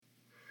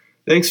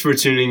Thanks for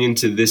tuning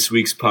into this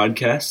week's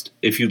podcast.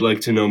 If you'd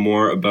like to know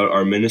more about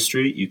our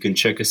ministry, you can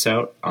check us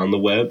out on the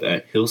web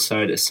at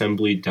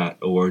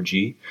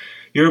hillsideassembly.org.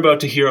 You're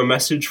about to hear a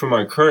message from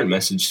our current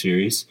message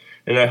series,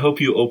 and I hope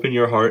you open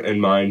your heart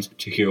and mind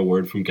to hear a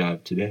word from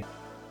God today.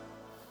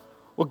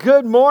 Well,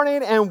 good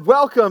morning and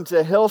welcome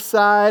to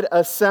Hillside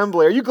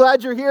Assembly. Are you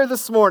glad you're here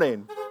this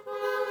morning?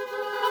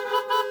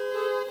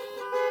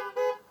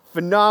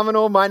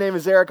 Phenomenal. My name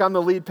is Eric. I'm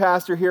the lead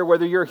pastor here.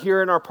 Whether you're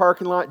here in our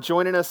parking lot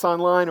joining us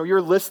online or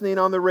you're listening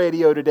on the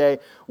radio today,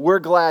 we're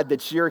glad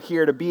that you're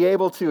here to be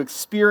able to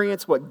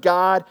experience what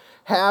God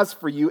has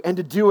for you and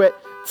to do it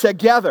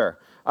together.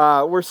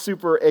 We're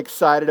super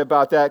excited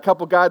about that. A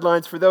couple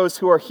guidelines for those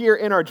who are here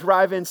in our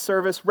drive-in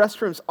service.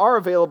 Restrooms are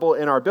available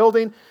in our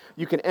building.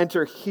 You can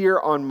enter here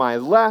on my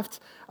left.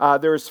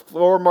 There's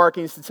floor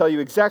markings to tell you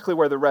exactly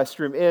where the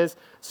restroom is.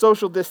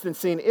 Social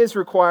distancing is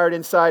required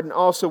inside, and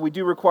also we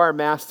do require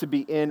masks to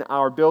be in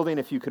our building.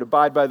 If you could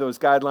abide by those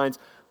guidelines,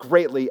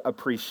 greatly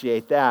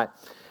appreciate that.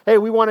 Hey,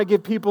 we want to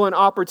give people an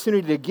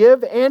opportunity to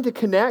give and to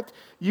connect.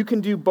 You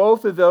can do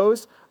both of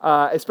those,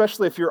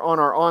 especially if you're on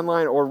our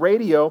online or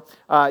radio.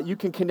 You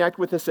can connect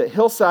with us at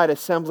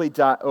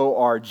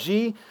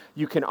hillsideassembly.org.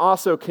 You can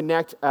also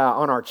connect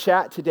on our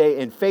chat today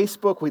in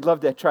Facebook. We'd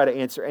love to try to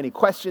answer any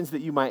questions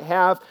that you might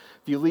have.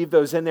 If you leave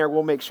those in there,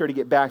 we'll make sure to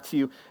get back to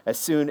you as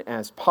soon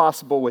as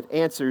possible with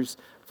answers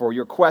for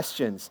your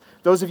questions.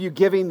 Those of you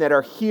giving that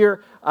are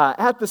here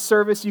at the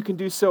service, you can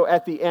do so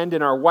at the end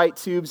in our white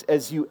tubes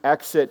as you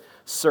exit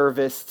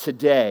service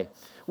today.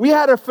 We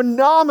had a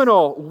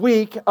phenomenal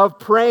week of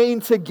praying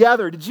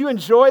together. Did you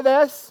enjoy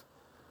this?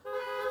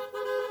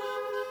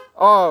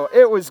 Oh,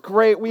 it was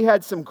great. We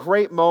had some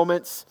great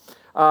moments.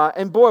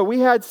 And boy, we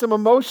had some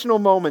emotional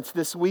moments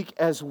this week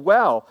as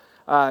well.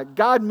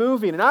 God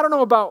moving. And I don't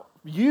know about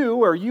you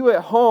or you at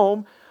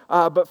home,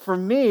 but for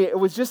me, it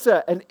was just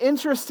an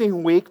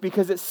interesting week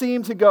because it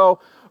seemed to go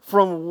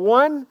from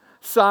one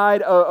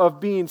side of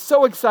being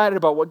so excited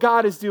about what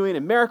God is doing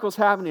and miracles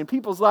happening and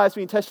people's lives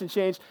being touched and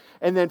changed,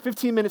 and then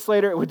 15 minutes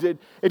later, it'd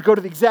go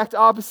to the exact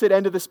opposite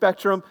end of the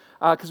spectrum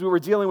because we were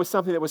dealing with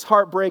something that was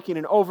heartbreaking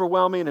and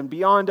overwhelming and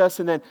beyond us,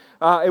 and then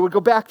it would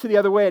go back to the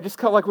other way. It just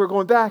felt like we were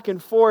going back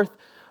and forth.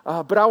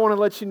 But I want to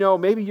let you know,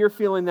 maybe you're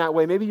feeling that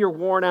way. Maybe you're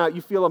worn out.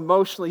 You feel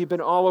emotionally. You've been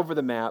all over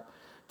the map.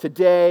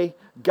 Today,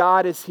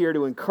 God is here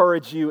to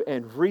encourage you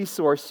and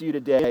resource you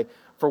today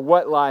for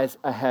what lies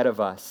ahead of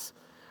us.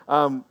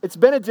 It's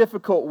been a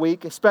difficult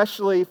week,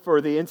 especially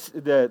for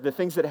the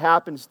things that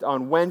happened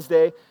on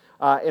Wednesday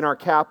in our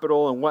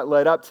capital and what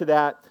led up to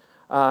that.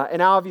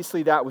 And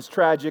obviously, that was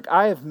tragic.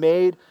 I have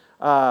made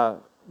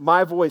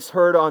my voice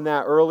heard on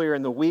that earlier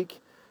in the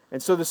week.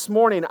 And so this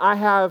morning, I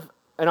have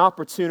an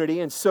opportunity,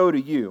 and so do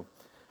you.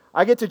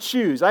 I get to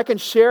choose. I can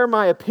share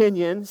my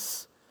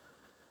opinions,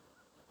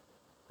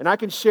 and I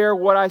can share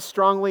what I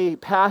strongly,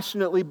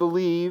 passionately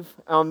believe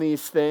on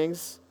these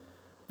things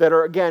that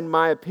are, again,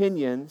 my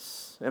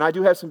opinions. And I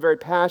do have some very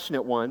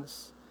passionate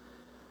ones.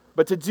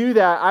 But to do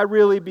that, I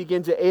really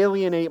begin to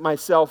alienate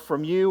myself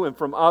from you and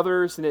from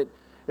others, and it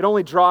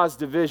only draws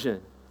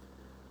division.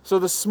 So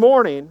this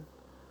morning,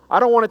 I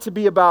don't want it to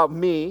be about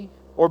me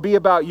or be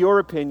about your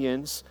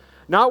opinions,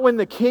 not when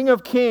the King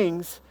of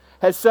Kings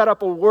has set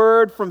up a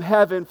word from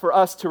heaven for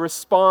us to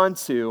respond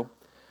to.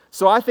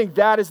 So I think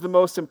that is the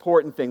most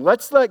important thing.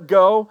 Let's let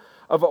go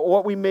of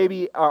what we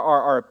maybe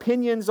our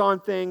opinions on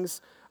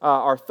things,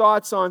 our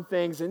thoughts on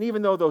things, and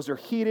even though those are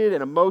heated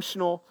and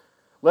emotional,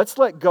 let's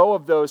let go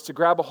of those to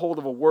grab a hold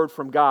of a word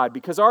from God,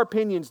 because our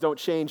opinions don't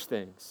change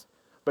things,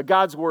 but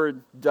God's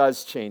word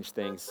does change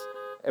things.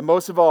 And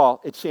most of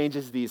all, it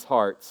changes these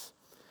hearts.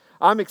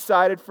 I'm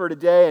excited for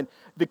today, and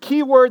the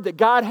key word that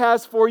God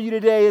has for you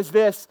today is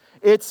this.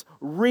 It's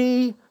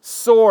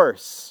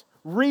resource.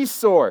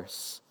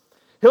 Resource.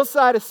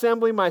 Hillside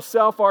Assembly,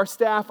 myself, our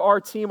staff, our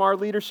team, our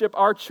leadership,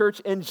 our church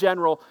in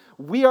general,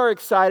 we are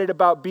excited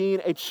about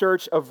being a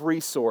church of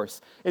resource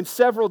in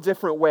several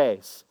different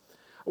ways.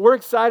 We're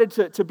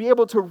excited to be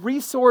able to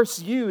resource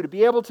you, to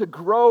be able to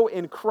grow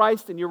in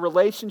Christ in your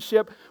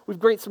relationship. We've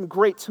got some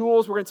great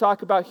tools we're going to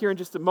talk about here in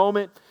just a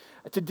moment.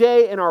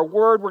 Today in our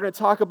word, we're going to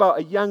talk about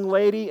a young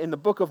lady in the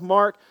book of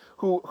Mark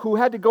who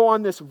had to go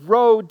on this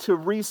road to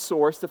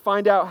resource to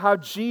find out how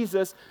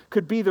Jesus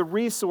could be the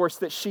resource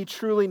that she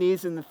truly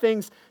needs and the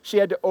things she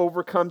had to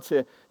overcome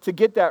to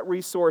get that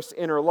resource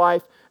in her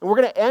life. And we're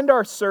going to end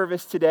our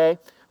service today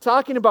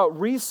talking about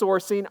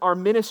resourcing our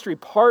ministry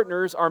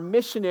partners, our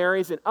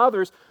missionaries, and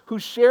others who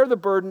share the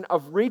burden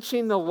of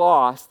reaching the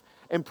lost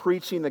and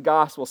preaching the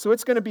gospel. So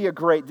it's going to be a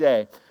great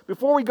day.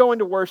 Before we go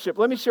into worship,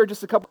 let me share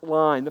just a couple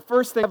lines. The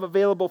first thing I have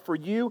available for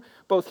you,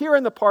 both here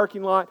in the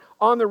parking lot,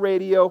 on the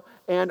radio,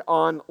 and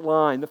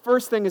online. The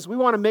first thing is we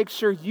want to make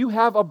sure you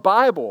have a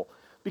Bible.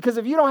 Because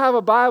if you don't have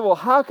a Bible,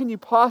 how can you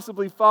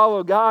possibly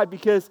follow God?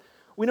 Because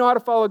we know how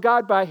to follow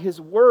God by His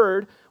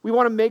Word. We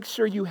want to make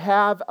sure you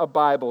have a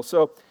Bible.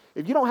 So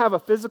if you don't have a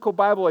physical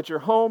Bible at your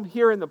home,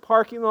 here in the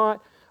parking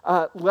lot,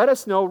 let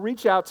us know.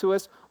 Reach out to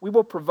us. We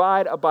will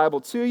provide a Bible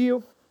to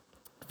you.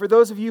 If For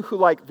those of you who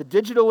like the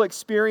digital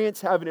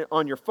experience, having it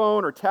on your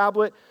phone or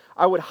tablet,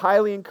 I would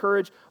highly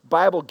encourage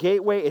Bible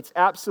Gateway. It's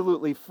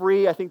absolutely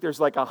free. I think there's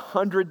like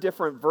 100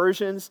 different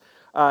versions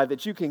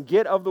that you can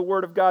get of the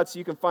Word of God, so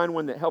you can find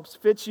one that helps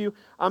fit you.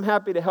 I'm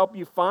happy to help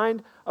you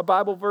find a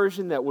Bible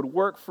version that would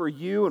work for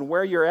you and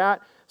where you're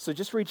at. So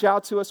just reach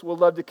out to us. We'll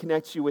love to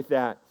connect you with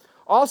that.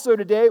 Also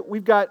today,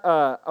 we've got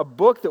a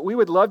book that we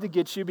would love to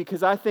get you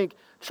because I think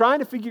trying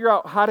to figure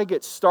out how to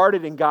get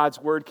started in God's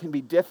Word can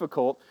be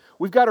difficult.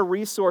 We've got a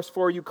resource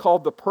for you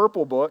called the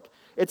Purple Book.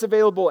 It's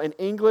available in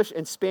English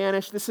and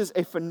Spanish. This is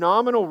a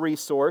phenomenal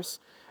resource.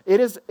 It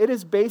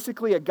is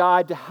basically a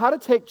guide to how to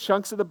take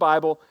chunks of the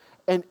Bible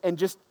and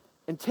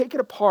take it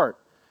apart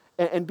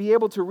and be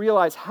able to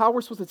realize how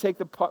we're supposed to take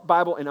the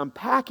Bible and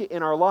unpack it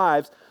in our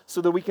lives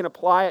so that we can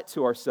apply it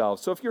to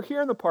ourselves. So if you're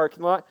here in the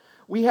parking lot,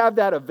 we have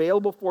that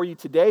available for you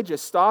today.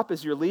 Just stop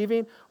as you're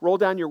leaving, roll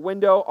down your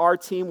window. Our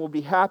team will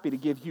be happy to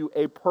give you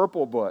a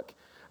Purple Book.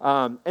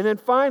 And then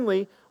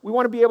finally, we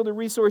want to be able to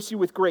resource you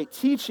with great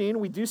teaching.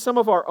 We do some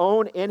of our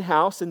own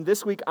in-house, and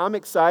this week I'm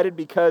excited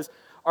because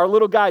our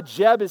little guy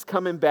Jeb is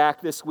coming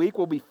back this week.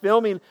 We'll be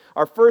filming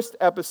our first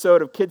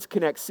episode of Kids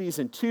Connect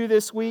Season 2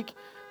 this week.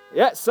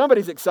 Yeah,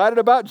 somebody's excited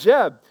about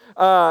Jeb.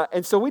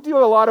 And so we do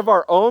a lot of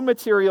our own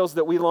materials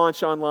that we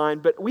launch online,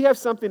 but we have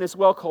something as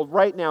well called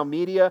Right Now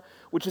Media,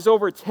 which is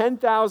over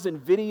 10,000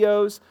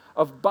 videos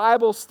of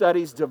Bible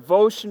studies,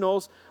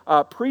 devotionals,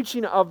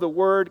 preaching of the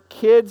Word,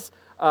 kids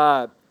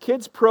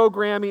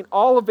programming,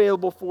 all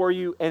available for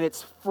you, and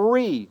it's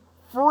free.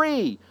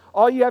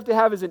 All you have to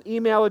have is an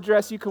email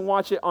address. You can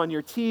watch it on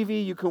your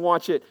TV. You can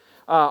watch it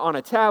on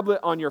a tablet,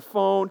 on your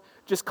phone.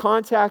 Just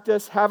contact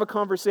us, have a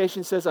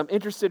conversation, says, I'm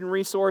interested in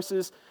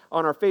resources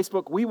on our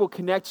Facebook. We will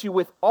connect you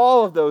with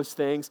all of those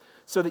things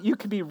so that you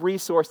can be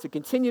resourced to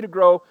continue to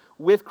grow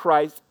with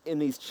Christ in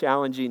these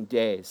challenging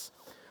days.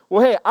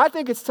 Well, hey, I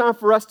think it's time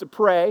for us to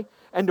pray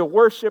and to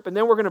worship, and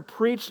then we're going to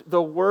preach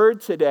the Word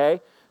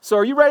today. So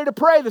are you ready to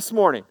pray this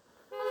morning?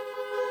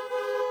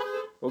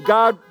 Well,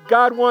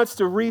 God wants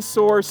to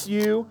resource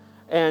you,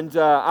 and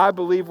I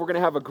believe we're going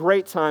to have a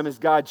great time as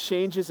God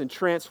changes and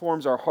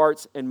transforms our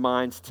hearts and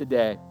minds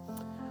today.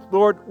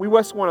 Lord, we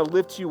just want to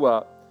lift you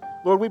up.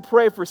 Lord, we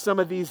pray for some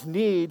of these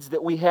needs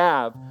that we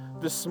have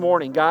this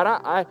morning.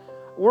 God,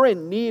 we're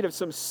in need of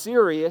some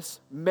serious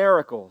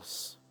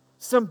miracles,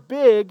 some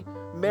big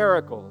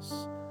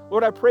miracles.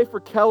 Lord, I pray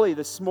for Kelly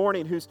this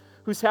morning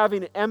who's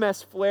having an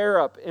MS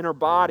flare-up in her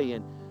body.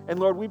 And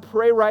Lord, we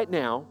pray right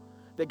now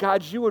that,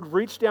 God, you would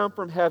reach down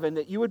from heaven,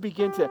 that you would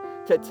begin to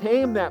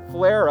tame that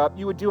flare-up.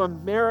 You would do a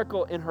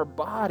miracle in her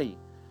body.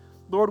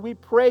 Lord, we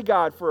pray,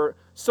 God, for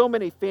so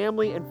many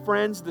family and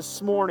friends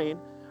this morning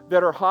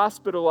that are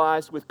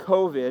hospitalized with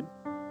COVID.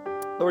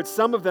 Lord,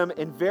 some of them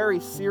in very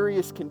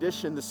serious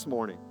condition this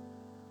morning.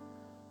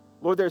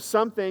 Lord, there's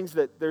some things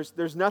that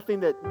there's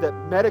nothing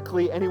that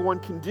medically anyone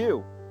can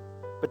do.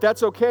 But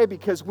that's okay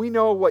because we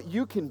know what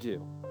you can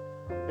do.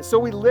 And so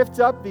we lift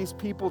up these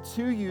people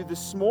to you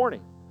this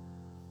morning.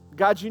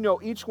 God, you know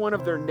each one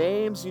of their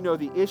names. You know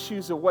the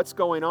issues of what's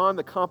going on,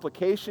 the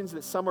complications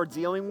that some are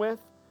dealing with.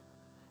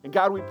 And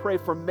God, we pray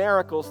for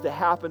miracles to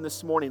happen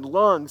this morning.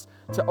 Lungs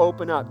to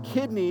open up,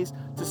 kidneys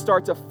to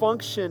start to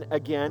function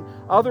again,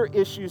 other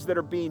issues that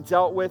are being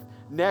dealt with,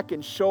 neck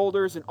and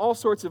shoulders, and all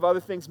sorts of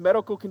other things,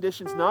 medical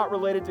conditions not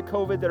related to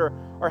COVID that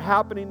are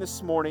happening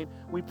this morning.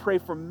 We pray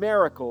for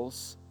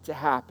miracles to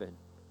happen.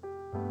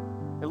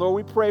 And Lord,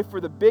 we pray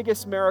for the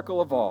biggest miracle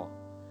of all,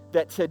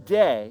 that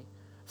today,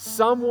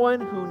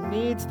 someone who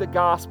needs the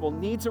gospel,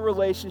 needs a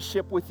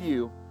relationship with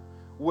you,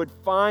 would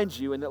find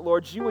you, and that,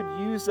 Lord, you would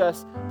use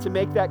us to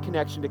make that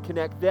connection, to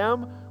connect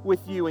them with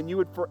you, and you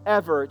would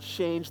forever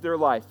change their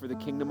life for the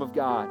kingdom of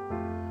God.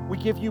 We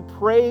give you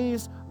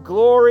praise,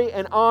 glory,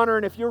 and honor,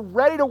 and if you're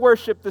ready to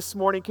worship this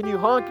morning, can you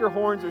honk your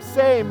horns or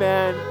say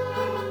amen?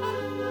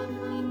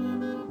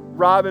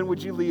 Robin,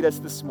 would you lead us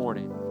this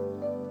morning?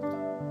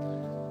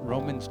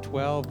 Romans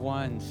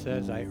 12:1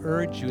 says, I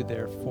urge you,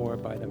 therefore,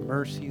 by the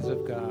mercies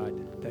of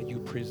God, that you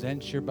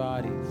present your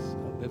bodies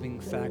a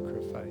living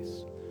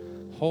sacrifice,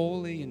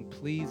 holy and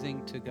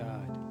pleasing to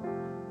God.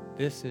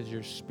 This is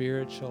your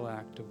spiritual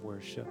act of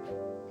worship.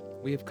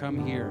 We have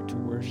come here to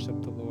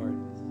worship the Lord.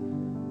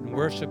 And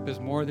worship is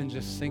more than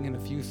just singing a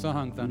few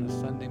songs on a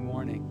Sunday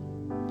morning.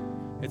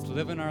 It's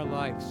living our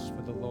lives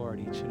for the Lord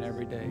each and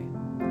every day.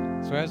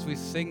 So as we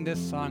sing this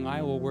song,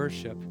 I Will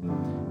Worship,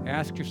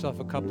 ask yourself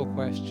a couple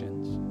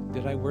questions.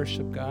 Did I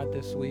worship God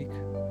this week?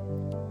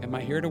 Am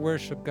I here to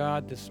worship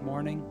God this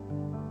morning?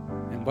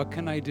 And what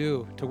can I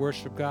do to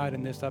worship God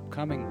in this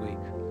upcoming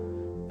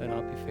week that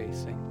I'll be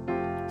facing?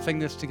 Sing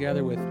this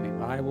together with me.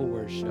 I will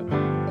worship.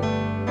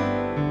 I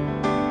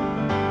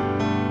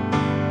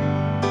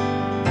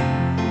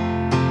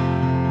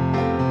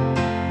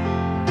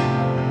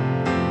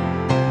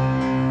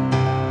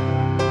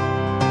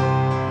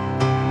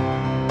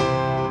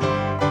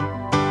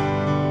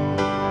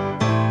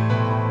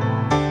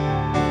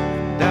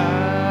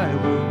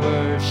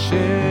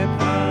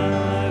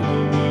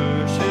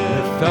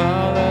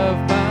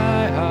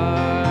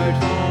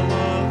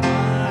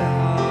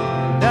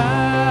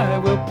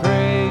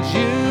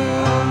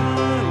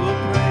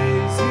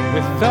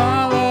with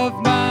all of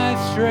my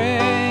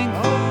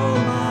strength,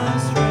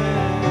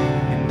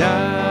 and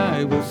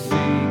I will seek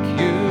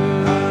you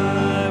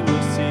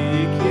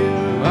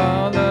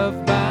all of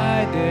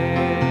my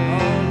days,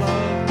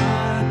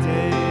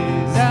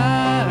 and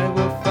I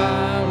will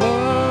follow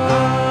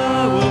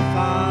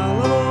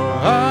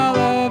all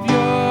of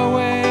your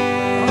ways,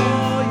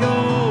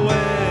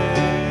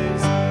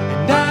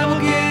 and I will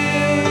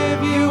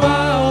give you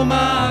all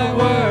my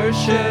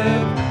worship,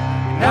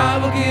 and I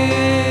will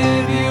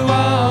give you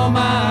all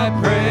my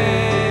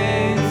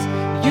praise.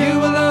 You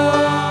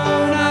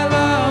alone I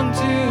long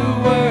to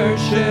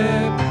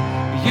worship.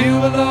 You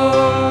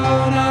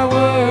alone are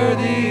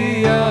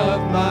worthy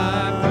of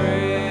my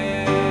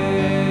praise.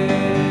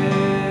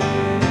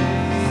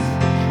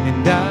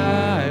 And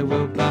I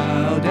will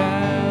bow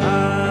down,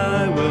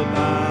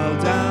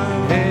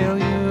 hail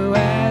you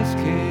as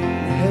King,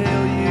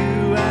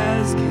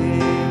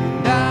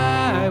 and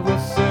I will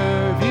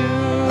serve you,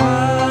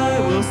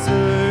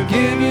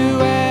 give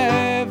you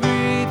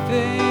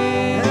everything,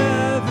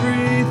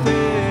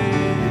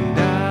 and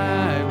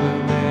I will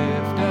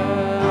lift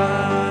up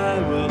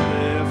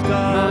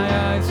my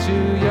eyes to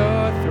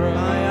your throne,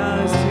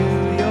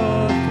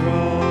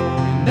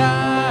 and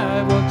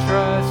I will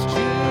trust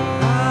you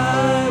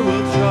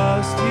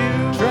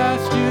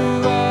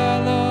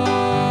alone,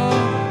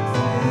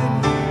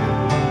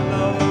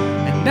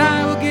 and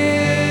I will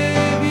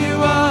give you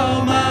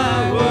all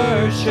my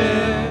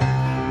worship,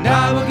 and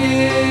I will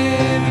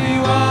give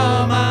you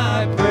all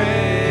my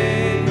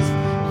praise.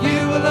 You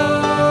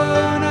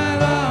alone I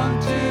long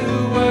to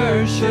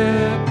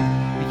worship.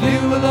 You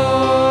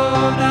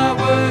alone are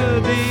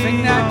worthy.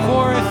 Sing that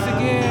chorus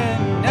again.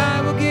 And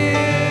I will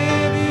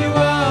give you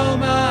all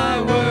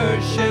my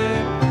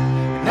worship,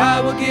 and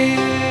I will give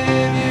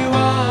you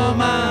all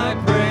my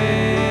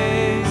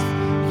praise.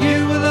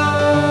 You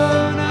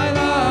alone I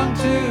long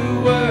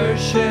to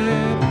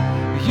worship.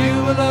 You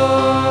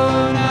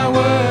alone are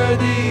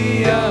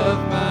worthy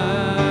of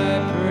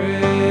my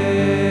praise.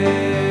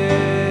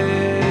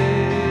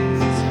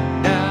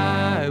 And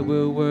I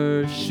will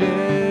worship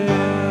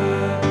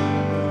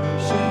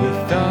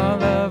with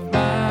all of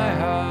my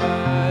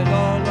heart, and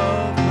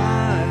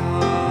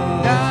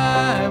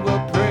I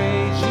will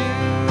praise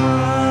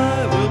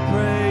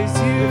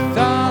you with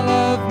all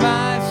of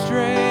my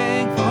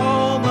strength,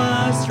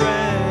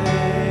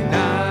 and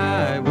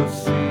I will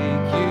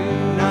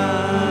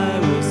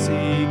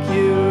seek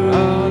you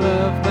all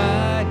of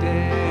my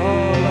days,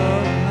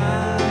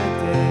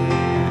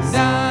 and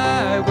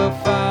I will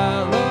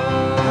follow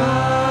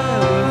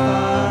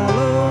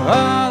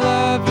all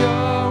of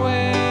your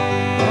ways.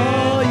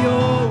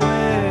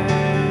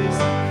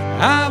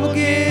 I will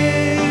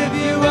give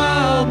you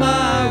all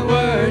my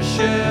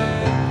worship,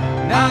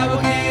 and I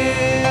will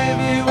give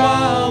you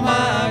all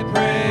my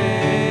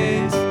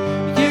praise.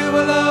 You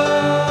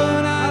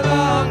alone I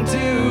long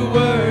to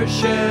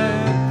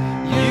worship.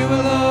 You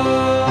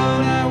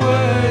alone are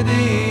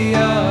worthy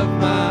of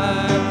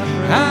my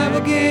praise. I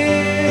will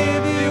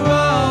give you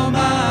all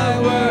my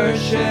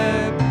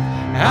worship.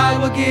 I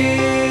will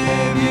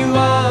give you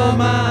all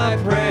my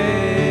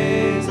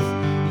praise.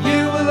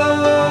 You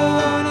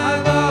alone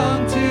I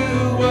long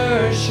to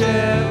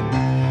worship.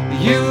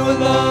 You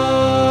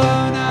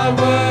alone are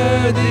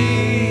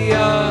worthy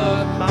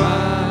of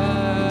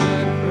my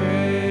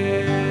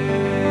praise.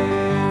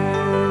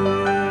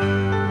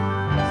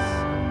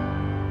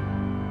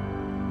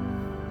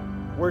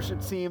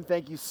 Worship team,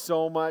 thank you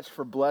so much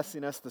for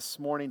blessing us this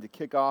morning to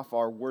kick off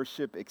our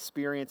worship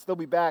experience. They'll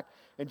be back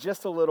in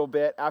just a little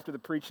bit after the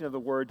preaching of the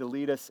word to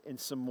lead us in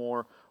some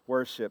more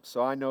worship.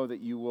 So I know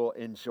that you will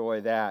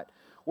enjoy that.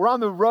 We're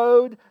on the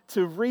road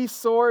to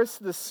Resource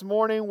this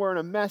morning. We're in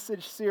a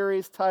message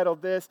series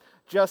titled this,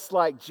 Just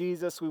Like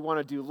Jesus. We want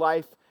to do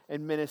life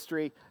and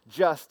ministry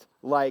just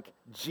like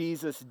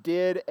Jesus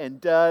did and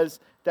does.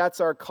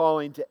 That's our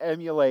calling, to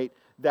emulate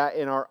that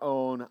in our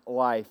own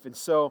life. And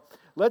so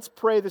let's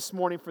pray this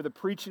morning for the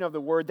preaching of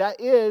the word.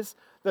 That is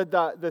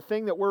the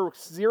thing that we're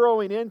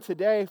zeroing in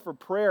today for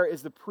prayer,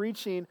 is the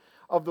preaching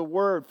of the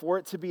word, for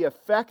it to be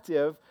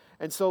effective.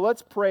 And so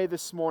let's pray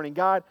this morning.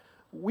 God,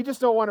 we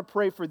just don't want to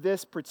pray for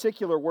this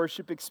particular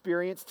worship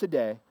experience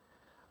today,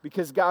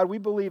 because God, we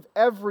believe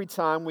every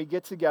time we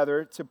get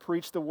together to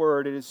preach the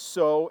word, it is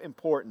so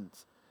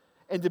important,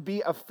 and to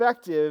be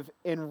effective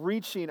in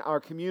reaching our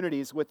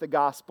communities with the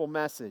gospel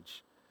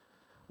message.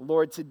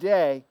 Lord,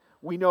 today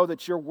we know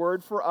that your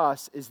word for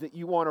us is that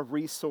you want to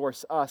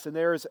resource us, and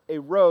there is a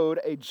road,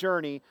 a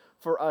journey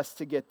for us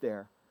to get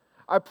there.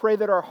 I pray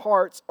that our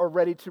hearts are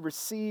ready to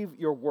receive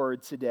your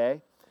word today.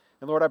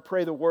 And Lord, I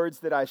pray the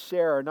words that I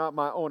share are not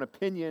my own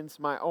opinions,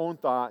 my own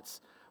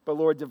thoughts, but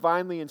Lord,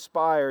 divinely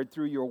inspired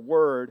through your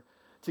word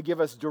to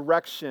give us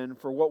direction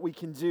for what we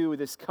can do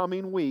this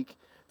coming week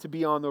to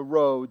be on the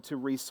road to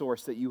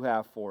Resource that you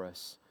have for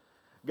us.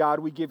 God,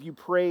 we give you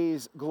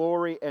praise,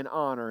 glory, and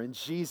honor in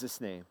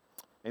Jesus' name.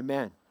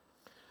 Amen.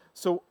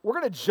 So we're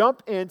going to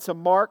jump into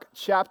Mark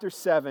chapter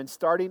 7,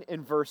 starting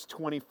in verse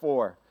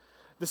 24.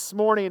 This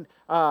morning,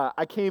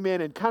 I came in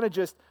and kind of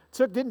just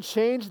didn't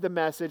change the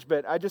message,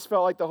 but I just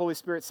felt like the Holy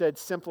Spirit said,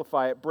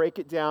 simplify it, break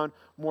it down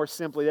more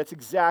simply. That's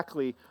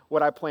exactly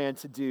what I plan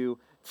to do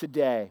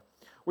today.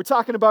 We're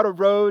talking about a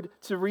road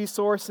to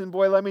resource, and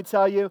boy, let me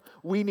tell you,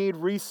 we need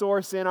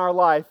resource in our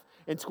life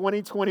in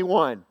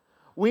 2021.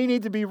 We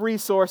need to be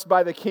resourced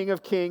by the King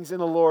of Kings and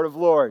the Lord of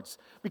Lords,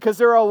 because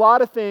there are a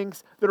lot of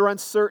things that are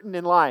uncertain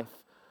in life.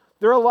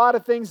 There are a lot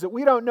of things that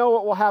we don't know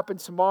what will happen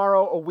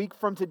tomorrow, a week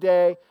from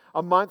today,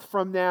 a month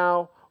from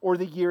now, or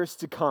the years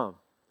to come.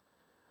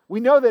 We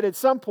know that at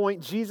some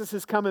point Jesus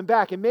is coming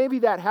back, and maybe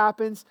that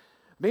happens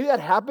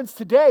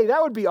today.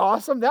 That would be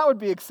awesome. That would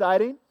be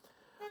exciting.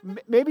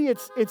 Maybe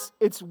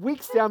it's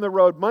weeks down the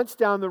road, months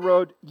down the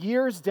road,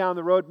 years down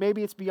the road.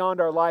 Maybe it's beyond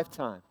our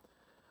lifetime.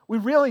 We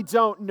really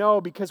don't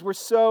know because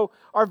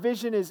our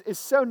vision is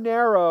so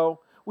narrow,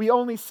 we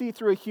only see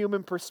through a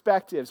human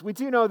perspectives. We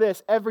do know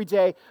this, every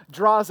day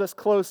draws us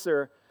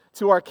closer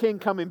to our King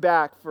coming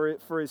back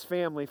for his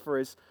family,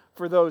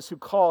 for those who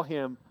call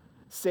him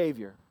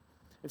Savior.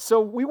 And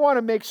so we want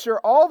to make sure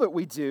all that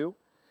we do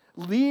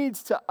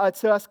leads to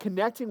us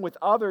connecting with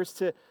others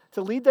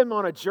to lead them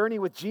on a journey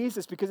with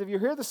Jesus. Because if you're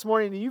here this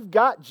morning and you've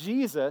got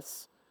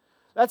Jesus,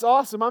 that's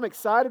awesome. I'm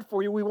excited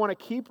for you. We want to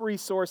keep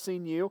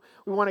resourcing you.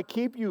 We want to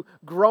keep you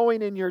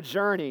growing in your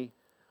journey.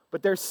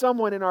 But there's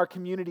someone in our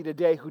community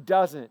today who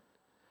doesn't.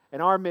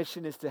 And our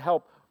mission is to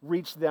help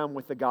reach them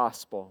with the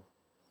gospel.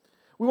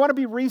 We want to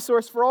be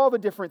resourced for all the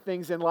different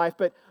things in life,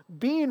 but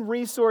being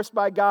resourced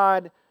by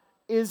God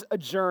is a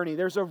journey.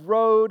 There's a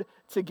road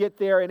to get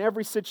there in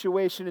every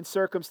situation and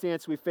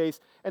circumstance we face.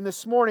 And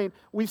this morning,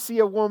 we see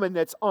a woman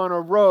that's on a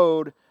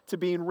road to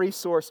being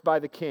resourced by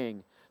the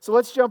King. So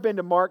let's jump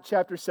into Mark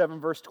chapter 7,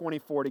 verse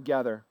 24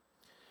 together.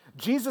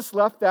 Jesus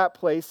left that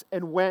place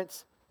and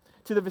went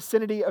to the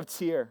vicinity of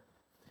Tyre.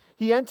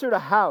 He entered a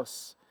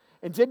house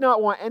and did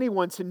not want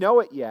anyone to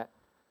know it yet.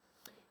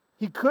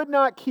 He could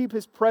not keep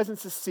his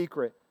presence a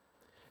secret.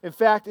 In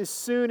fact, as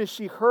soon as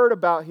she heard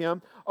about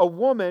him, a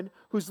woman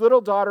whose little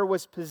daughter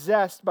was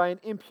possessed by an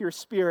impure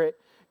spirit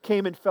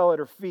came and fell at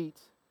her feet.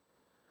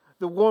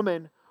 The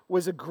woman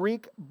was a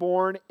Greek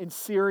born in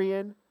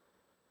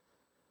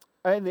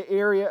the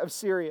area of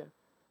Syria.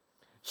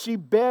 She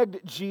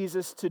begged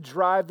Jesus to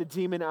drive the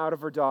demon out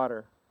of her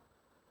daughter.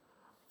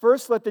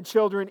 First, let the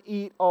children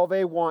eat all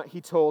they want,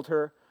 he told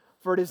her,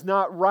 for it is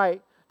not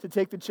right to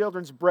take the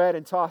children's bread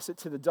and toss it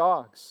to the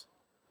dogs.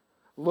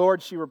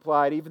 Lord, she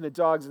replied, even the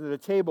dogs under the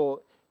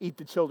table eat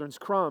the children's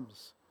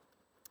crumbs.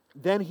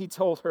 Then he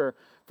told her,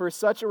 for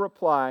such a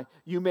reply,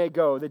 you may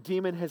go. The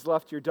demon has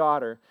left your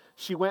daughter.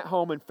 She went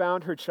home and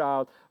found her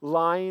child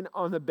lying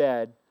on the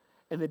bed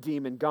and the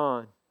demon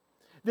gone.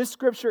 This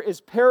scripture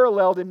is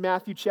paralleled in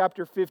Matthew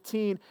chapter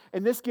 15,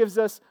 and this gives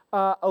us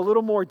a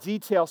little more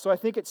detail. So I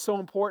think it's so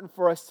important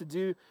for us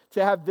to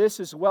have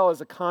this as well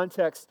as a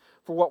context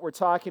for what we're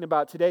talking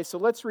about today. So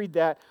let's read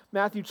that.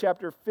 Matthew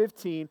chapter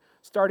 15,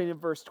 starting in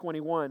verse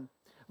 21.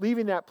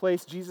 Leaving that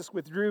place, Jesus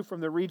withdrew from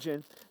the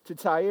region to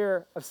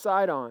Tyre of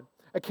Sidon.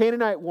 A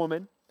Canaanite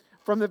woman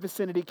from the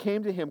vicinity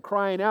came to him,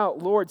 crying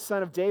out, Lord,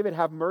 Son of David,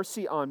 have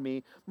mercy on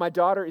me. My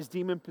daughter is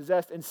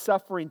demon-possessed and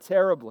suffering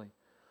terribly.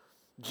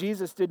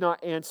 Jesus did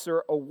not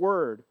answer a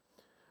word.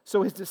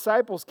 So his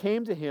disciples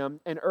came to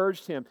him and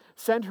urged him,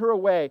 send her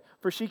away,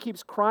 for she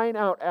keeps crying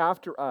out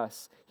after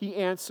us. He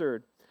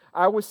answered,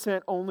 I was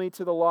sent only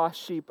to the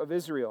lost sheep of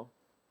Israel.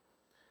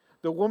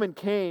 The woman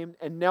came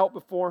and knelt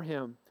before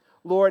him.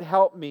 Lord,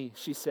 help me,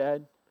 she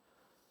said.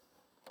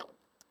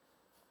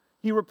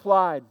 He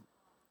replied,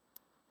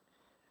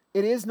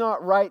 it is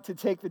not right to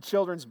take the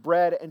children's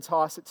bread and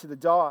toss it to the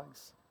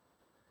dogs.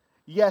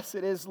 Yes,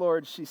 it is,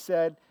 Lord, she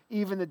said.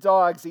 Even the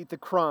dogs eat the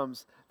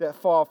crumbs that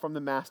fall from the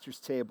master's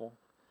table.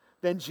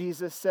 Then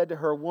Jesus said to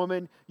her,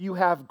 woman, you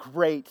have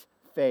great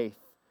faith.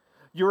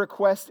 Your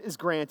request is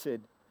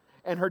granted.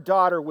 And her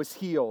daughter was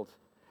healed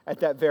at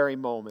that very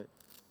moment.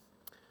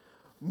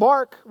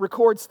 Mark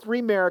records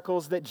 3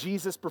 miracles that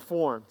Jesus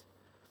performed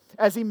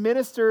as he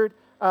ministered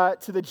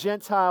to the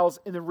Gentiles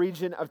in the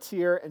region of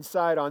Tyre and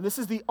Sidon. This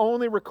is the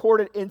only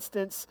recorded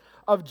instance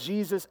of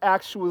Jesus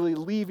actually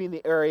leaving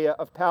the area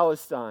of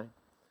Palestine.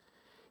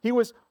 He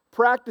was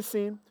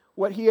practicing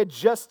what he had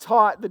just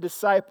taught the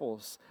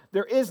disciples.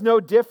 There is no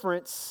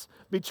difference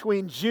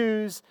between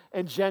Jews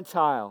and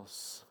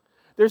Gentiles.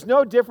 There's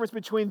no difference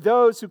between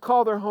those who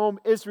call their home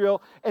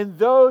Israel and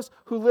those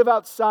who live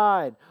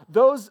outside,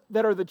 those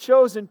that are the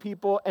chosen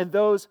people and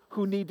those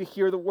who need to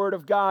hear the word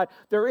of God.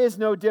 There is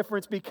no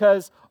difference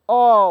because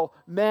all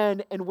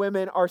men and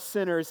women are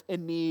sinners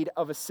in need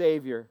of a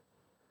Savior.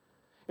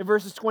 In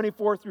verses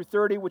 24 through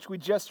 30, which we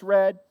just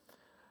read,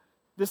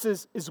 this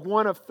is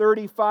one of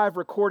 35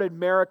 recorded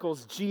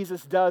miracles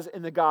Jesus does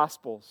in the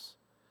Gospels.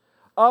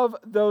 Of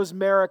those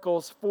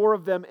miracles, 4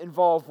 of them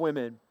involve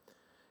women.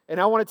 And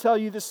I want to tell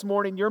you this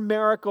morning, your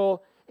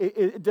miracle,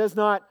 it does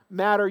not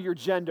matter your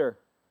gender.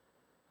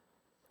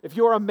 If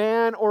you're a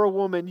man or a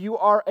woman, you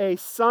are a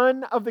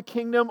son of the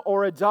kingdom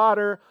or a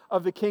daughter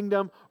of the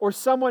kingdom or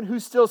someone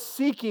who's still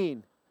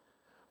seeking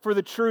for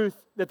the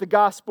truth that the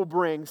gospel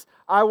brings.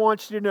 I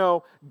want you to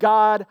know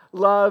God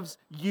loves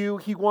you.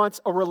 He wants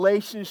a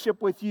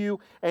relationship with you,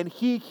 and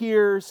He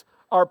hears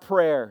our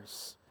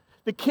prayers.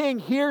 The King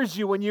hears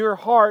you when your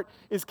heart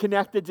is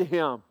connected to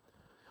Him.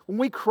 When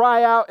we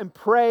cry out and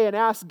pray and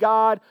ask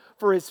God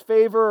for His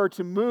favor or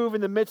to move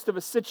in the midst of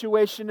a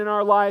situation in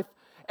our life,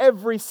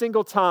 every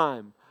single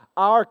time,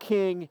 our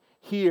King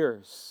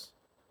hears.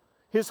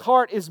 His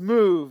heart is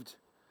moved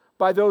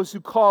by those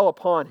who call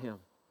upon Him.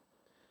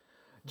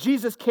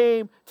 Jesus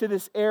came to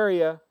this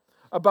area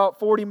about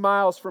 40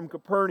 miles from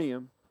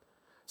Capernaum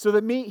so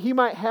that He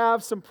might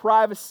have some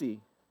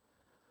privacy.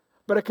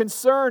 But a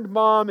concerned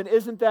mom, and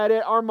isn't that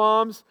it? Our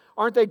moms,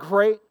 aren't they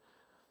great?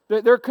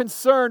 They're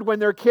concerned when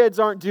their kids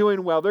aren't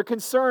doing well. They're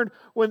concerned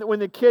when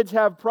the kids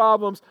have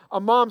problems. A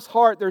mom's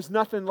heart, there's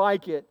nothing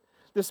like it.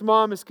 This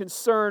mom is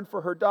concerned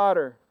for her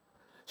daughter.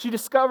 She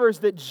discovers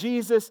that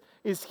Jesus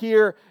is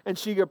here and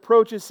she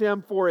approaches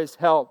Him for His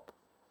help.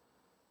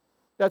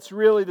 That's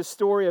really the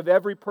story of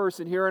every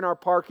person here in our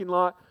parking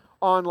lot,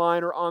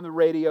 online, or on the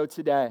radio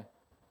today.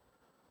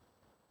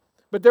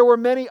 But there were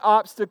many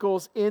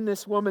obstacles in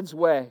this woman's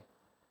way.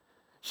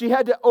 She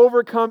had to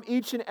overcome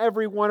each and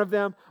every one of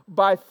them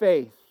by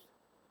faith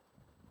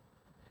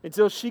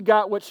until she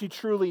got what she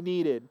truly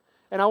needed.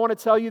 And I want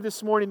to tell you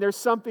this morning, there's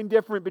something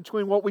different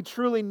between what we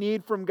truly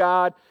need from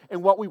God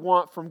and what we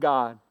want from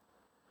God.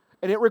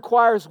 And it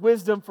requires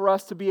wisdom for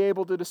us to be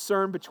able to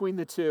discern between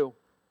the two.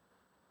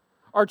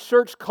 Our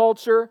church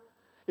culture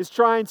is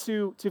trying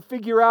to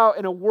figure out,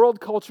 in a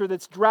world culture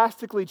that's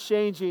drastically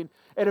changing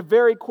at a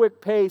very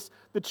quick pace,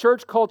 the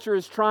church culture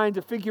is trying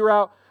to figure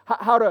out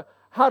how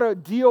to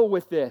deal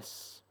with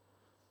this.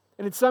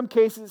 And in some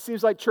cases, it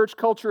seems like church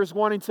culture is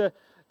wanting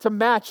to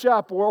match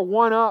up or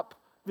one up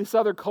this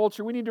other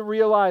culture. We need to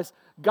realize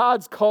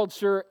God's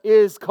culture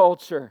is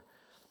culture.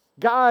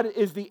 God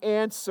is the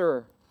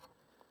answer.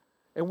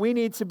 And we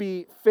need to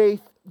be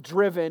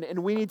faith-driven,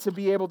 and we need to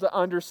be able to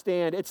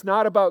understand it's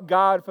not about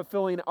God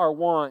fulfilling our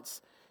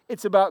wants.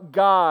 It's about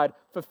God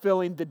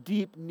fulfilling the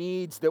deep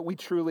needs that we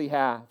truly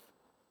have.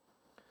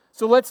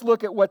 So let's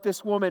look at what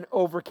this woman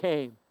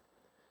overcame.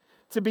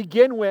 To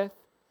begin with,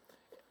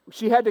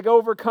 she had to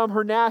overcome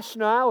her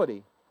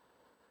nationality.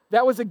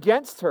 That was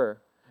against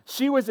her.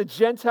 She was a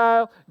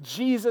Gentile.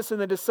 Jesus and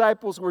the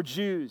disciples were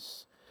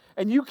Jews.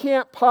 And you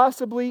can't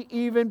possibly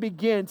even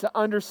begin to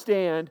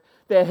understand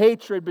the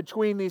hatred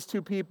between these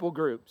two people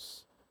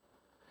groups.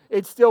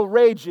 It still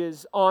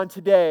rages on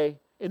today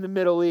in the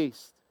Middle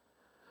East.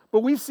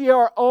 But we see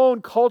our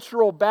own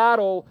cultural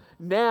battle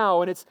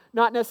now, and it's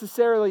not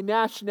necessarily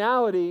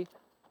nationality,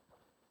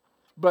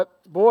 but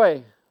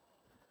boy,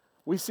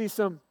 we see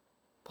some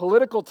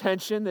political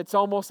tension that's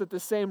almost at the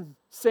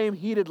same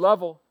heated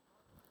level.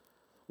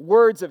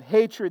 Words of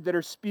hatred that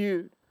are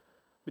spewed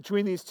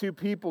between these two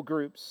people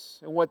groups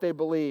and what they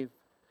believe.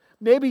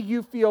 Maybe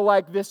you feel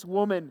like this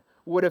woman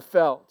would have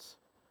felt.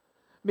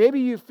 Maybe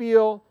you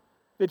feel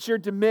that you're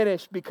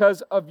diminished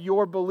because of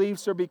your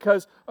beliefs or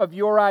because of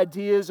your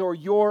ideas or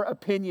your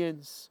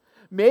opinions.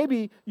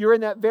 Maybe you're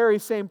in that very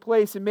same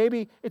place, and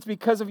maybe it's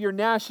because of your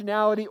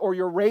nationality or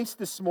your race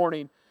this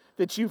morning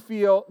that you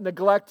feel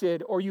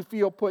neglected or you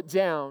feel put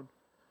down.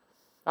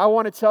 I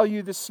want to tell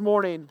you this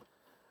morning,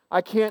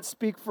 I can't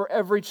speak for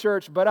every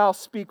church, but I'll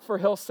speak for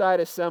Hillside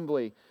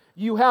Assembly.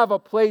 You have a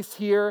place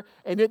here,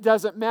 and it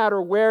doesn't matter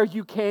where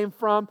you came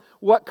from,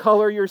 what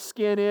color your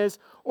skin is,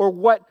 or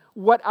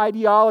what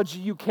ideology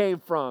you came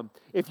from.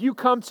 If you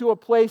come to a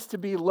place to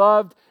be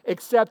loved,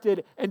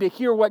 accepted, and to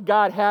hear what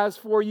God has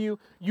for you,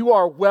 you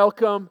are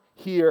welcome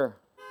here.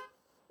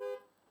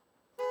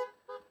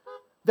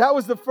 That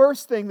was the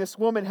first thing this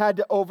woman had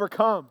to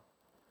overcome.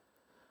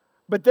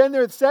 But then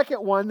there's the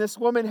second one. This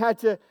woman had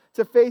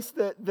to face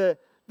the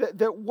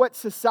what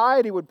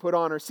society would put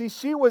on her. See,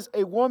 she was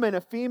a woman,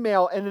 a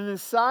female, and in the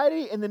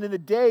society and then in the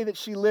day that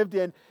she lived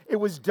in, it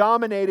was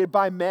dominated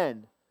by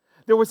men.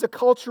 There was a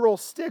cultural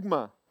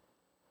stigma.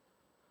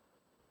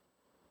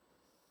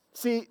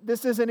 See,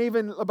 this isn't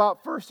even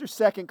about first or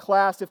second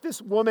class. If this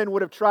woman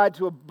would have tried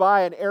to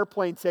buy an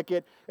airplane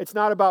ticket, it's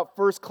not about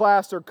first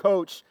class or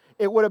coach.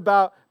 It would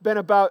have been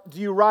about,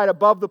 do you ride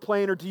above the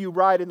plane or do you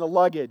ride in the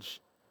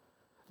luggage?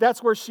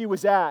 That's where she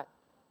was at.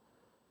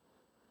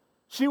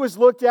 She was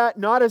looked at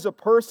not as a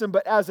person,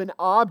 but as an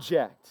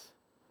object.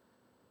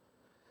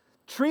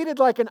 Treated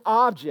like an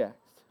object.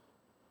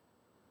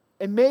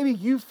 And maybe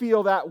you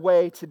feel that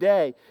way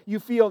today. You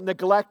feel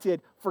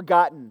neglected,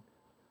 forgotten.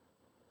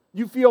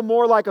 You feel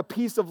more like a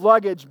piece of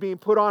luggage being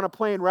put on a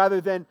plane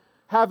rather than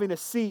having a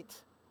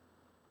seat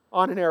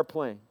on an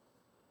airplane.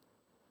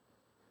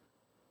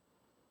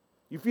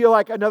 You feel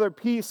like another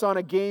piece on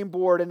a game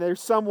board and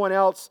there's someone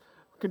else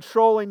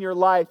controlling your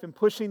life and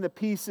pushing the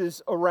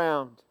pieces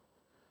around.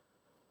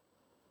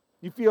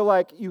 You feel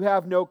like you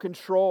have no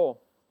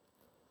control.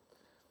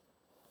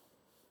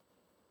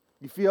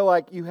 You feel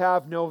like you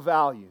have no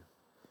value.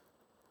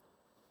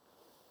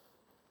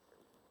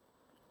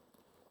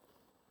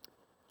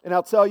 And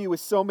I'll tell you, with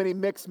so many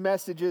mixed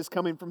messages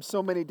coming from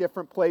so many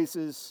different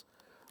places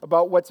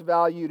about what's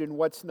valued and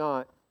what's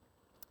not,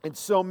 and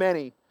so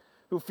many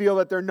who feel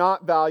that they're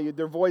not valued,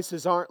 their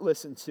voices aren't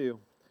listened to.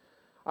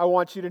 I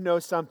want you to know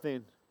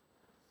something.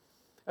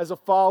 As a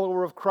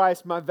follower of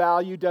Christ, my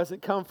value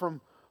doesn't come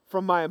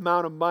from my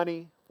amount of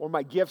money or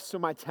my gifts or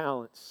my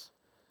talents.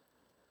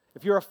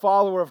 If you're a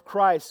follower of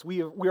Christ,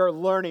 we are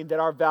learning that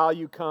our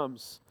value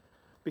comes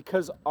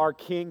because our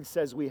King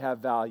says we have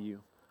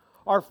value.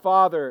 Our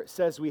Father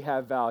says we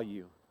have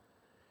value.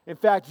 In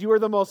fact, you are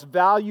the most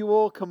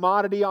valuable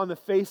commodity on the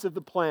face of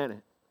the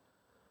planet.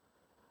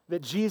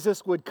 That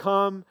Jesus would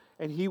come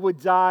and He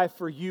would die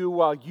for you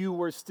while you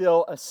were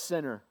still a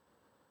sinner.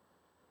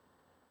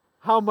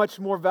 How much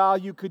more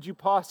value could you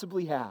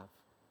possibly have?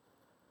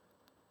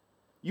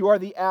 You are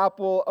the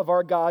apple of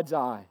our God's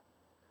eye.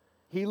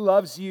 He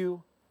loves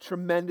you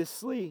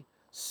tremendously,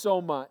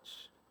 so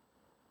much.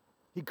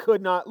 He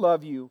could not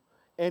love you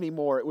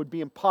anymore. It would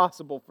be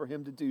impossible for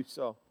Him to do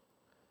so.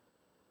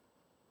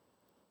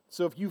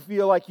 So if you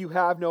feel like you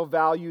have no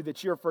value,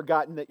 that you're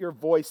forgotten, that your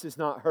voice is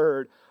not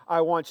heard,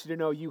 I want you to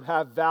know you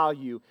have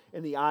value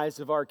in the eyes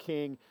of our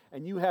King,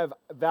 and you have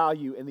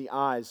value in the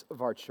eyes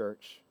of our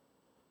church.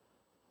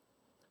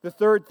 The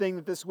third thing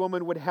that this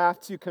woman would have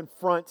to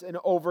confront and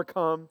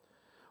overcome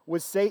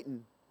was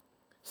Satan.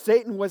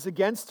 Satan was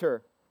against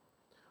her,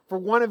 for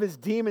one of his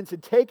demons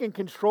had taken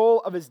control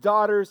of his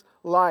daughter's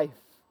life.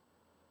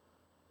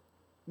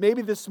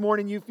 Maybe this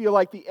morning you feel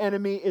like the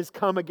enemy is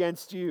come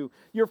against you.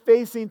 You're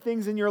facing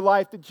things in your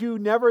life that you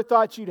never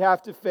thought you'd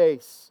have to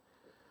face.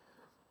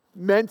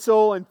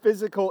 Mental and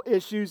physical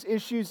issues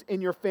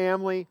in your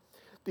family.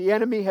 The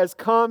enemy has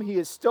come, he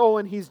has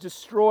stolen, he's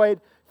destroyed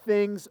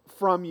things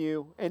from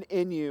you and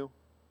in you.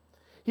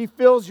 He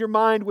fills your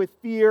mind with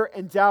fear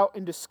and doubt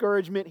and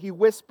discouragement. He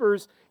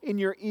whispers in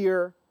your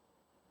ear.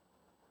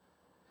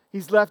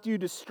 He's left you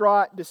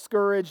distraught,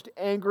 discouraged,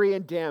 angry,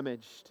 and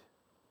damaged.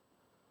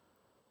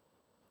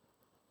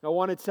 I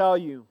want to tell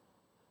you,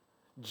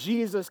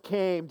 Jesus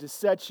came to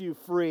set you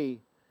free,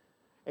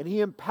 and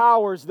He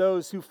empowers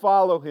those who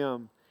follow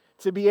Him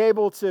to be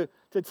able to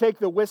take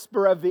the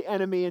whisper of the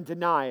enemy and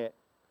deny it.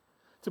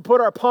 To put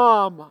our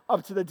palm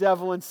up to the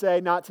devil and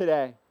say, not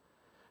today.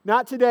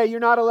 Not today. You're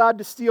not allowed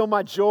to steal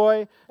my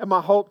joy and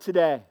my hope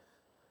today.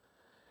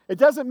 It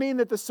doesn't mean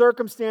that the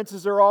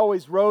circumstances are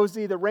always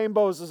rosy, the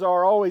rainbows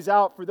are always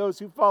out for those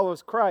who follow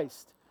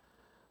Christ.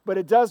 But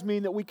it does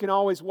mean that we can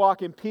always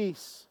walk in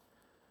peace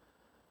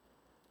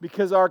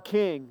because our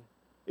King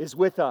is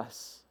with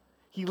us.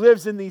 He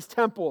lives in these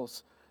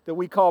temples that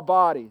we call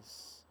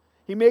bodies.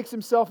 He makes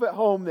Himself at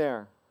home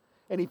there,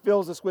 and He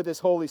fills us with His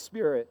Holy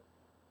Spirit.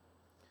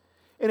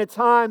 In a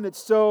time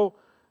that's so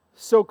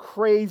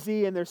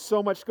crazy and there's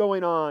so much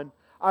going on,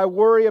 I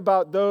worry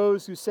about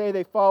those who say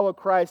they follow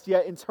Christ,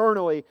 yet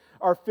internally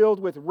are filled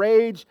with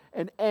rage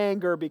and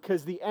anger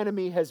because the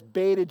enemy has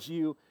baited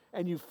you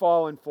and you've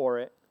fallen for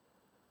it.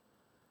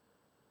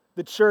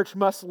 The church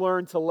must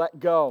learn to let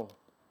go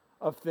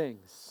of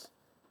things,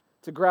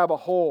 to grab a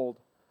hold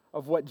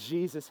of what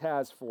Jesus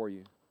has for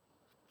you.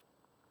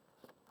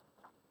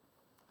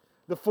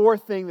 The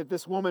fourth thing that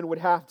this woman would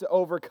have to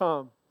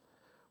overcome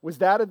was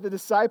that of the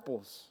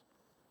disciples.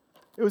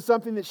 It was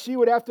something that she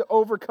would have to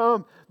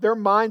overcome, their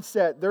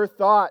mindset, their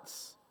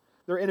thoughts,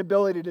 their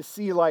inability to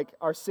see like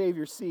our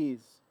Savior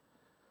sees.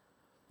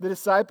 The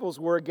disciples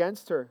were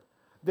against her.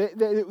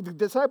 The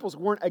disciples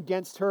weren't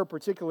against her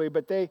particularly,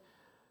 but they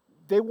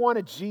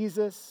wanted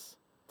Jesus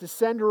to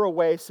send her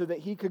away so that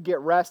He could get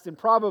rest. And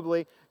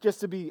probably, just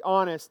to be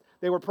honest,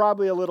 they were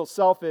probably a little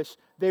selfish.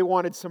 They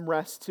wanted some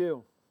rest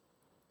too.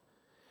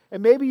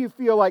 And maybe you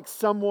feel like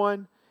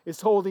someone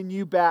is holding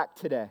you back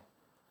today.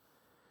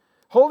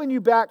 Holding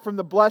you back from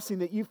the blessing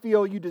that you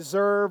feel you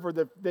deserve or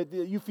that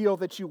you feel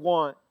that you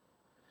want.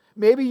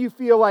 Maybe you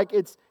feel like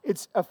it's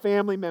a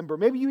family member.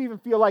 Maybe you even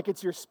feel like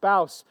it's your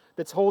spouse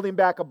that's holding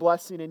back a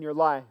blessing in your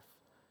life.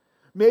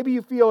 Maybe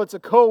you feel it's a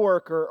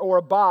coworker or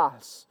a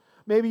boss.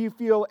 Maybe you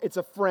feel it's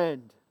a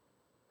friend.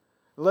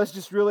 Let's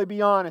just really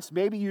be honest.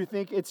 Maybe you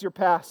think it's your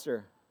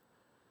pastor.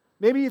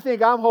 Maybe you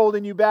think I'm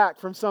holding you back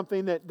from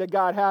something that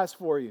God has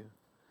for you.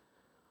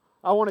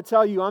 I want to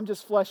tell you, I'm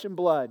just flesh and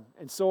blood,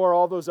 and so are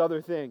all those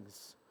other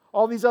things.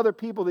 All these other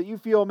people that you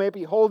feel may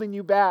be holding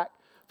you back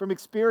from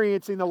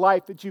experiencing the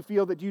life that you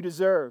feel that you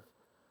deserve.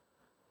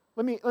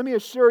 Let me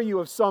assure you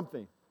of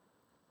something.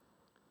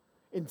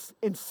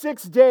 In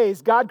 6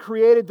 days, God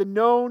created the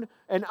known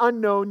and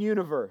unknown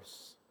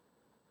universe.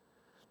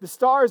 The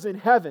stars in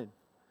heaven,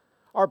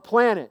 our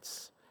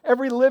planets,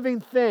 every living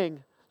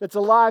thing that's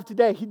alive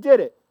today, He did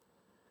it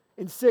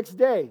in 6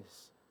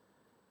 days.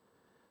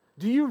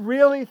 Do you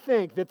really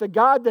think that the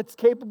God that's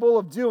capable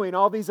of doing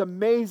all these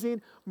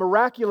amazing,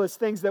 miraculous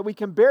things that we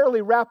can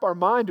barely wrap our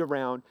mind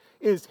around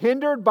is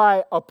hindered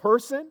by a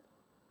person?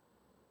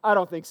 I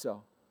don't think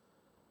so.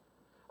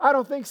 I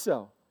don't think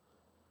so.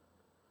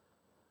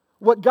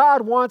 What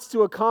God wants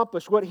to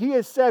accomplish, what He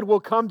has said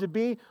will come to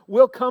be,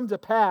 will come to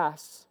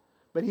pass,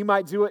 but He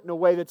might do it in a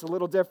way that's a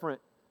little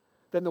different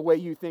than the way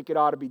you think it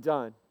ought to be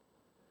done.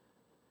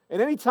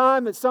 And any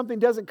time that something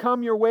doesn't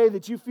come your way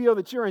that you feel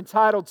that you're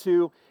entitled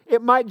to,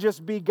 it might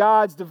just be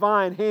God's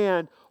divine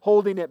hand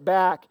holding it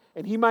back.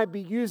 And He might be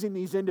using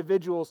these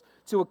individuals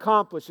to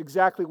accomplish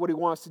exactly what He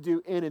wants to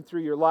do in and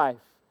through your life.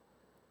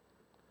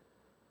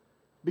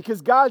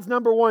 Because God's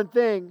number one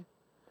thing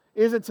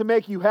isn't to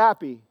make you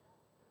happy.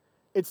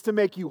 It's to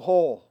make you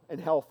whole and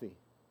healthy.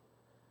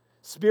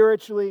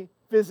 Spiritually,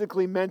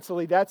 physically,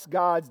 mentally, that's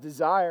God's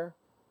desire.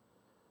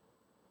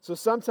 So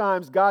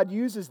sometimes God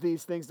uses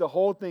these things to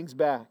hold things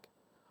back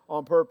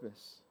on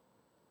purpose.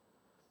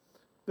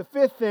 The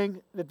fifth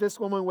thing that this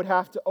woman would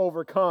have to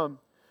overcome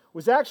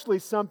was actually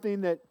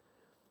something that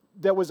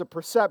was a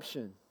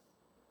perception.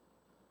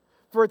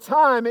 For a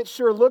time, it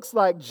sure looks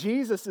like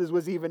Jesus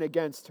was even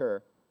against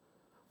her.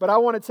 But I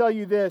want to tell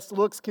you this,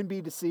 looks can be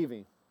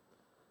deceiving.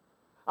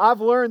 I've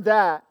learned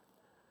that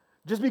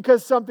just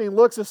because something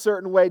looks a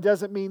certain way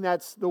doesn't mean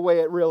that's the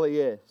way it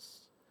really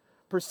is.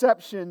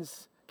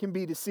 Perceptions can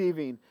be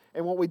deceiving.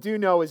 And what we do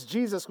know is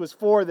Jesus was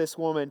for this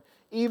woman,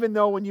 even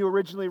though when you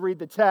originally read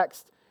the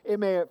text, it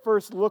may at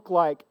first look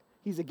like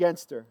He's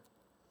against her.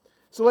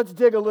 So let's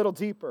dig a little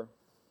deeper.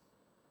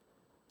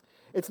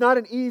 It's not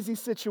an easy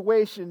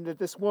situation that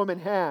this woman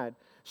had.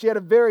 She had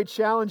a very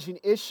challenging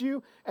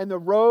issue, and the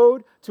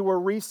road to her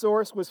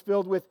resource was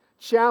filled with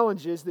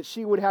challenges that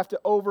she would have to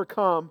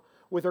overcome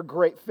with her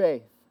great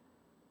faith.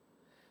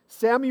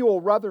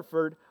 Samuel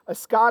Rutherford, a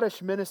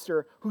Scottish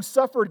minister who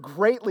suffered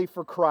greatly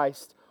for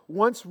Christ,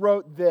 once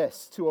wrote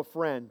this to a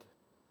friend: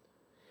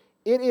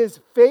 "It is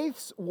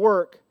faith's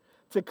work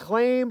to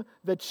claim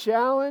the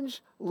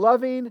challenge,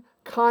 loving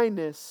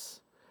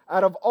kindness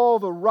out of all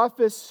the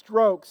roughest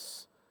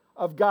strokes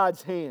of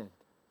God's hand."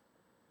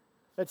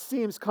 That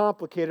seems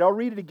complicated. I'll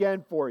read it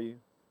again for you.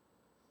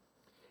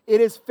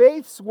 It is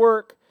faith's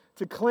work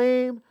to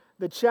claim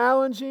the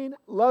challenging,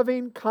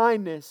 loving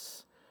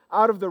kindness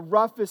out of the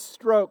roughest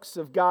strokes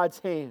of God's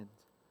hand.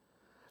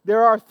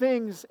 There are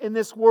things in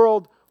this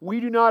world we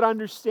do not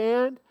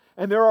understand,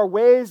 and there are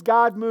ways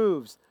God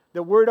moves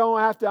that we don't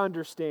have to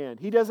understand.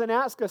 He doesn't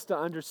ask us to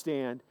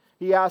understand.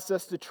 He asks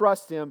us to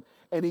trust Him,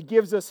 and He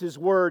gives us His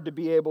word to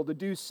be able to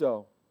do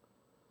so.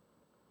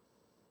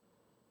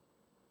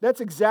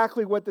 That's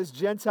exactly what this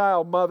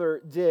Gentile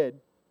mother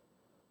did.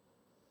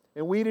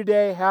 And we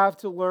today have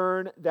to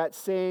learn that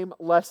same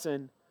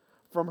lesson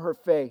from her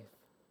faith.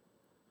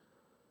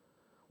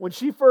 When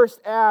she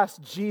first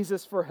asked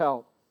Jesus for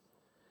help,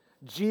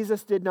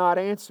 Jesus did not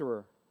answer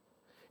her.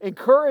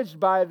 Encouraged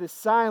by the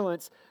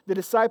silence, the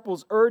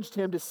disciples urged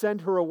Him to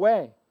send her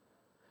away.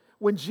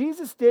 When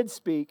Jesus did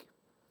speak,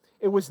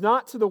 it was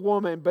not to the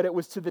woman, but it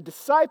was to the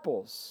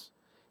disciples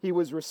He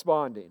was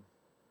responding.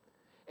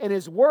 And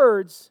His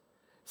words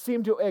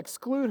seemed to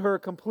exclude her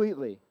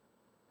completely.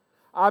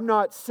 "I'm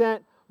not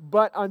sent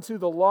but unto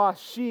the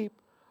lost sheep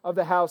of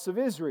the house of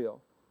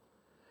Israel."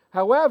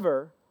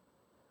 However,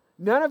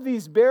 none of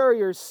these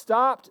barriers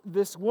stopped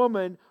this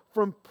woman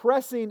from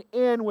pressing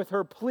in with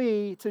her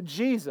plea to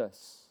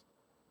Jesus.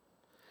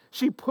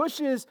 She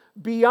pushes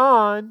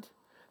beyond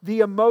the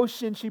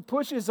emotion. She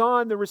pushes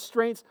on the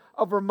restraints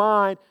of her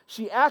mind.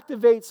 She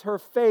activates her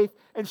faith,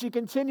 and she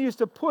continues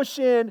to push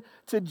in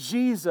to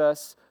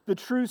Jesus, the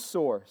true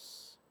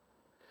source.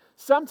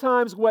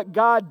 Sometimes what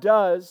God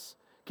does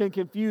can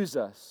confuse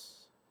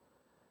us.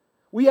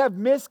 We have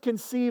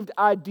misconceived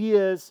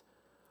ideas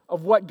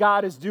of what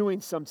God is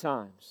doing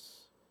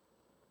sometimes.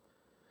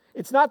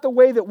 It's not the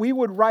way that we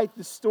would write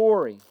the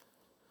story,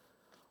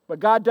 but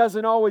God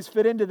doesn't always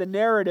fit into the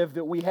narrative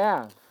that we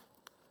have.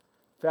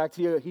 In fact,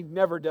 He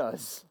never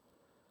does.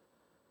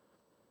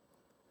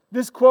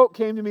 This quote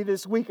came to me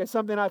this week as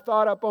something I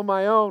thought up on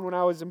my own when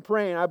I was in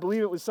praying. I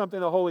believe it was something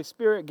the Holy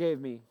Spirit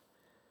gave me.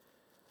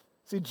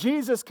 See,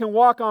 Jesus can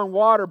walk on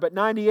water, but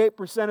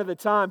 98% of the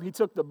time He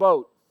took the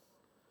boat.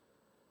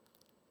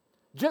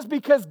 Just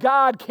because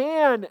God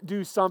can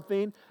do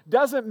something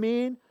doesn't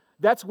mean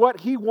that's what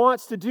He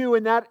wants to do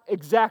in that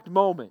exact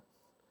moment.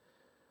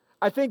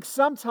 I think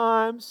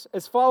sometimes,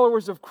 as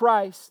followers of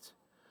Christ,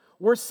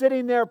 we're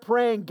sitting there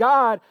praying,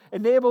 "God,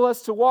 enable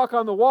us to walk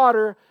on the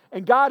water,"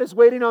 and God is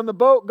waiting on the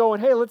boat going,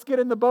 "Hey, let's get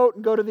in the boat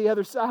and go to the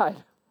other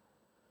side."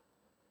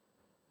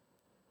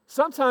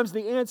 Sometimes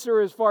the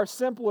answer is far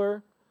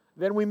simpler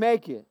than we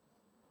make it.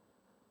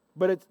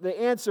 But the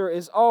answer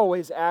is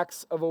always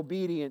acts of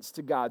obedience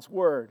to God's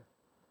word.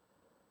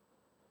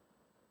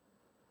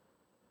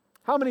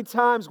 How many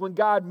times when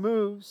God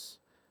moves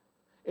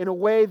in a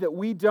way that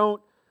we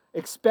don't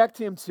expect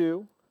Him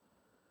to,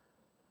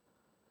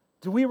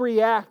 do we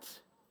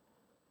react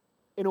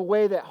in a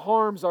way that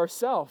harms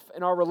ourselves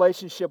and our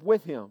relationship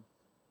with Him?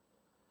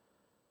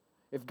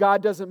 If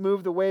God doesn't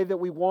move the way that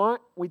we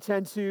want, we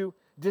tend to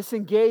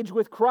disengage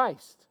with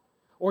Christ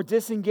or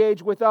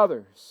disengage with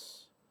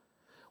others.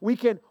 We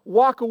can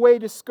walk away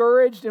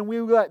discouraged, and we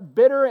let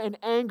bitter and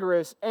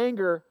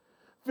anger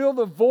fill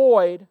the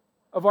void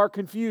of our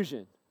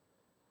confusion.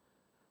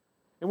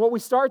 And what we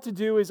start to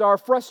do is our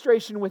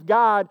frustration with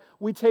God,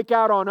 we take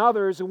out on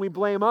others and we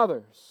blame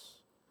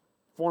others.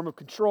 Form of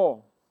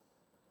control.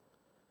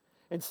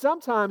 And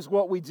sometimes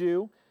what we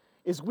do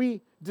is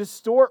we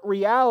distort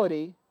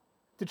reality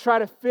to try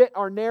to fit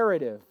our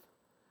narrative.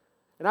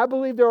 And I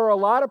believe there are a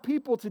lot of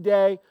people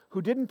today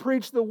who didn't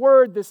preach the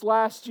word this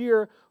last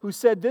year, who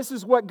said, this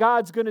is what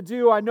God's going to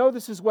do. I know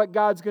this is what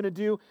God's going to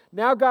do.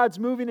 Now God's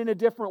moving in a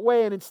different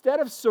way. And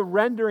instead of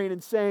surrendering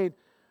and saying,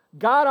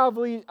 God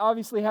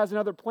obviously has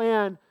another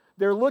plan,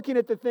 they're looking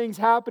at the things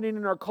happening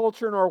in our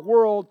culture and our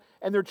world,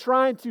 and they're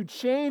trying to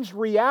change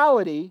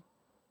reality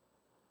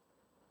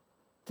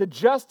to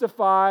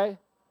justify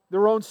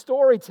their own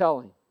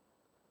storytelling.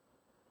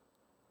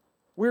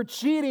 We're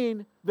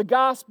cheating the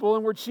gospel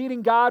and we're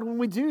cheating God when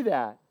we do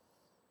that.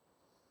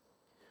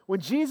 When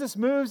Jesus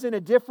moves in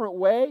a different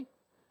way,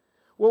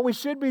 what we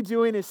should be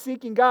doing is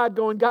seeking God,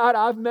 going, God,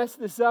 I've messed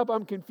this up.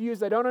 I'm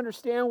confused. I don't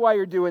understand why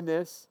you're doing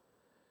this.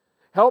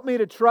 Help me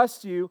to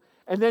trust you.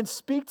 And then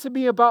speak to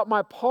me about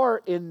my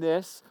part in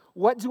this.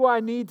 What do I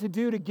need to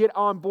do to get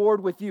on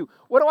board with you?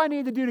 What do I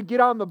need to do to get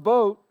on the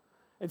boat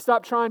and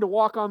stop trying to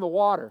walk on the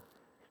water?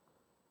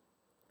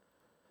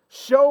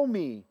 Show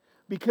me.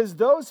 Because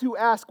those who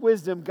ask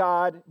wisdom,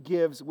 God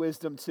gives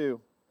wisdom to.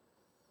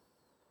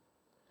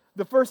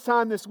 The first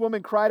time this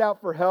woman cried out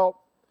for help,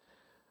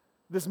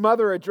 this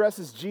mother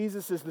addresses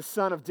Jesus as the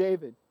Son of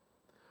David,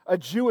 a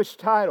Jewish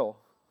title.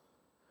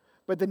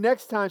 But the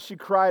next time she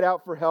cried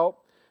out for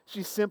help,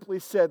 she simply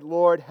said,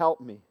 Lord,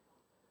 help me.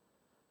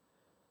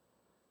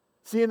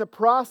 See, in the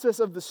process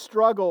of the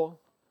struggle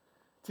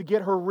to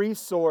get her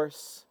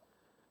resource,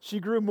 she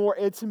grew more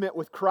intimate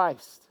with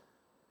Christ.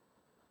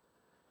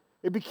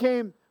 It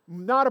became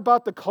not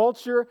about the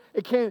culture.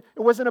 It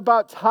wasn't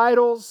about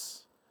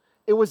titles.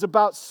 It was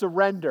about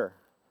surrender.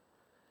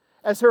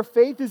 As her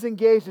faith is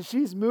engaged, as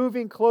she's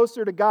moving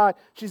closer to God,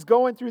 she's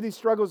going through these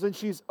struggles and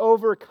she's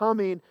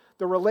overcoming,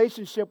 the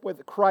relationship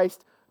with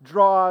Christ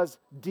draws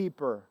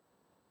deeper.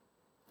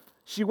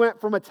 She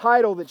went from a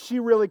title that she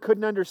really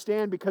couldn't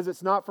understand because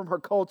it's not from her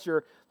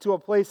culture to a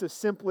place of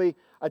simply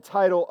a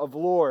title of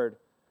Lord,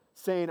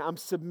 saying, I'm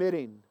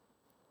submitting.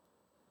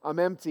 I'm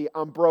empty.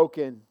 I'm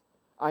broken.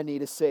 I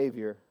need a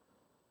Savior.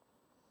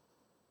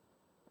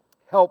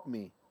 Help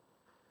me.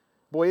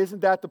 Boy,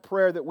 isn't that the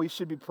prayer that we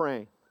should be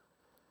praying?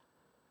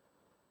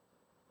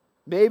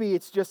 Maybe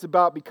it's just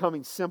about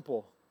becoming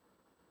simpler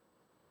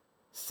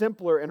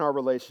in our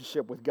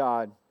relationship with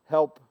God.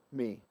 Help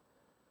me.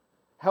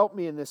 Help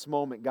me in this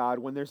moment, God,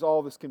 when there's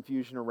all this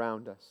confusion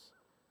around us.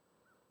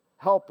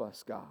 Help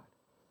us, God.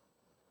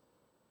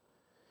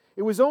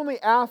 It was only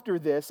after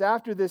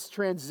this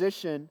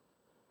transition,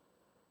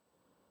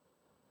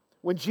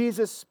 when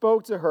Jesus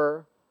spoke to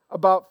her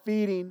about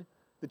feeding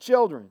the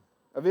children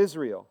of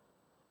Israel.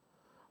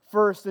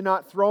 First, in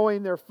not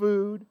throwing their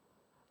food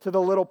to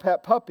the little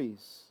pet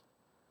puppies.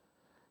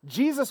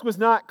 Jesus was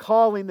not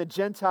calling the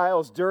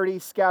Gentiles dirty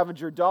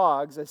scavenger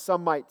dogs, as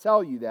some might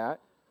tell you that.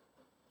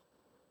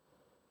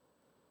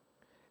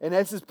 And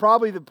this is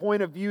probably the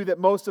point of view that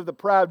most of the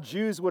proud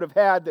Jews would have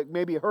had that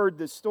maybe heard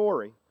this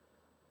story.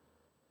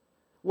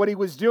 What he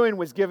was doing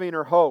was giving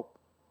her hope.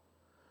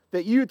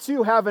 That you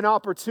too have an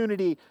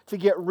opportunity to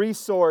get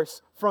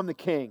resource from the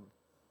King.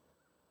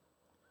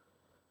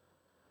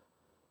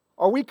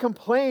 Are we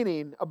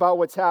complaining about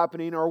what's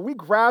happening, or are we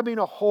grabbing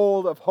a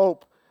hold of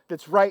hope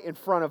that's right in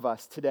front of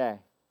us today?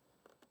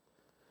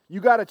 You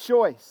got a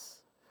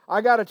choice.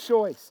 I got a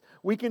choice.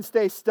 We can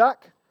stay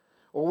stuck,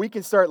 or we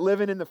can start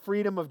living in the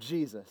freedom of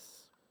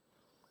Jesus.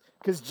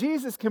 Because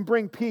Jesus can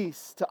bring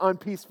peace to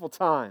unpeaceful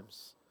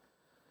times.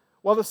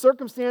 While the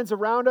circumstances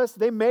around us,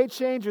 they may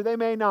change or they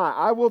may not.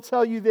 I will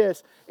tell you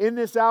this, in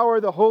this hour,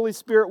 the Holy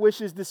Spirit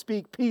wishes to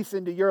speak peace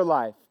into your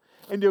life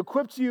and to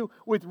equip you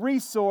with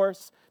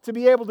resource to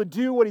be able to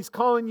do what He's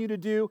calling you to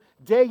do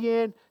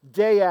day in,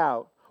 day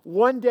out.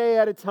 One day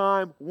at a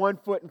time, one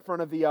foot in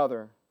front of the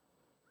other.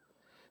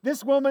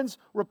 This woman's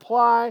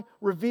reply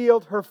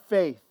revealed her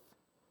faith.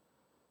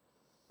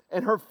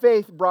 And her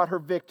faith brought her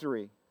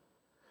victory.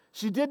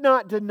 She did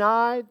not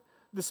deny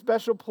the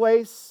special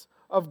place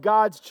of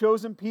God's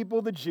chosen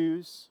people, the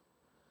Jews.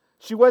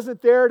 She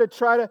wasn't there to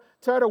try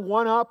to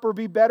one up or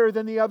be better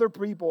than the other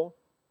people.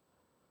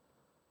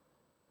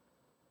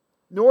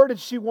 Nor did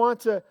she want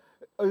to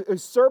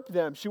usurp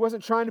them. She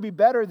wasn't trying to be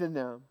better than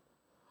them.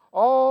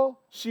 All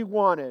she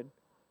wanted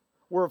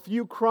were a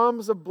few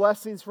crumbs of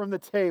blessings from the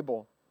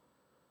table.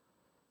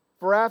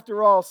 For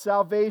after all,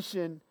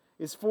 salvation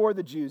is for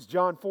the Jews.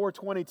 John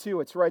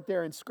 4:22, it's right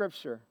there in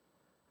Scripture.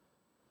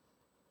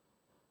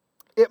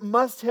 It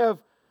must have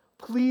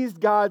pleased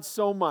God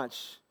so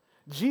much.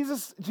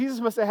 Jesus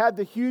must have had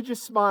the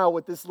hugest smile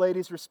with this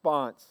lady's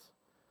response.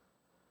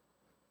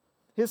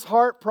 His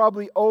heart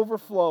probably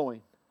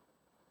overflowing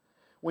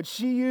when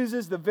she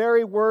uses the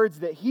very words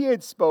that He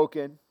had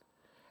spoken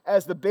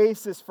as the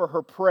basis for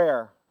her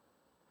prayer.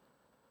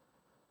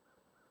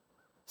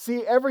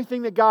 See,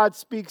 everything that God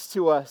speaks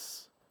to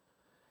us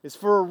is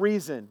for a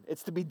reason.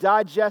 It's to be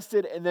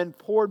digested and then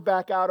poured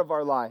back out of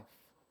our life.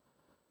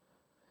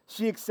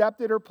 She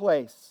accepted her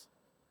place.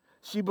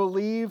 She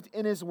believed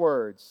in His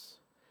words.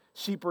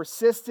 She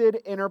persisted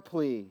in her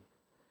plea.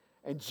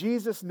 And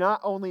Jesus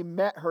not only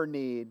met her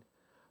need,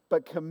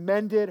 but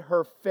commended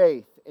her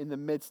faith in the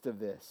midst of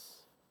this.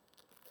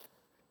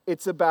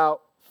 It's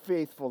about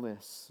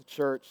faithfulness,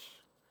 church.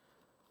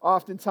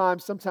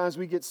 Oftentimes, sometimes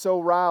we get so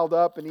riled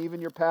up, and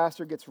even your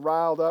pastor gets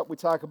riled up. We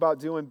talk about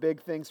doing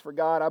big things for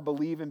God. I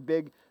believe in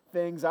big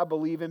things. I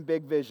believe in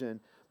big vision.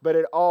 But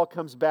it all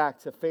comes back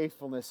to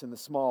faithfulness in the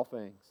small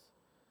things.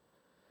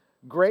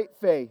 Great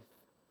faith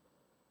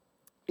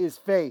is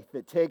faith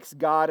that takes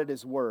God at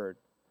His word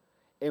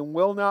and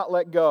will not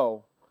let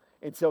go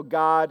until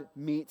God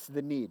meets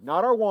the need.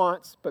 Not our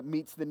wants, but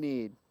meets the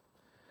need.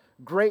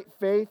 Great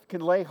faith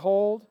can lay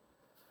hold,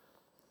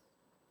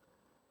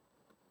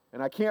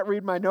 and I can't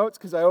read my notes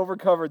because I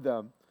overcovered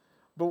them,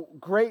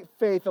 but great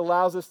faith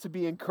allows us to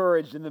be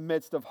encouraged in the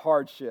midst of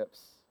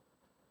hardships.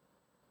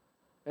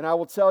 And I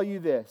will tell you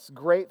this,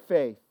 great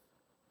faith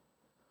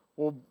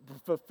will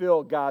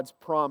fulfill God's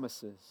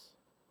promises.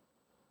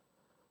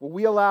 Will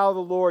we allow the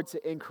Lord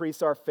to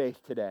increase our faith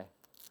today?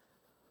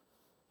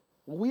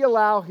 Will we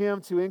allow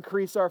Him to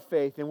increase our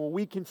faith, and will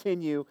we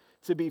continue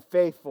to be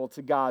faithful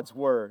to God's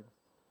word?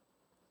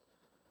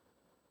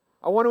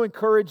 I want to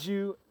encourage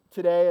you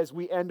today as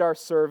we end our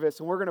service,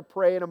 and we're going to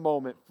pray in a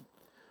moment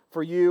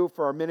for you,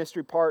 for our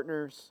ministry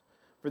partners,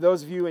 for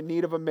those of you in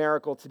need of a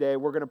miracle today.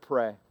 We're going to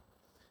pray.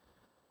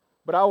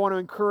 But I want to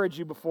encourage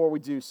you before we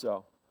do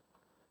so.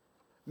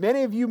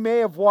 Many of you may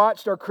have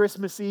watched our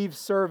Christmas Eve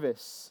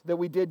service that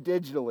we did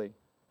digitally. It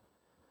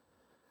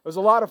was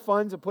a lot of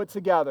fun to put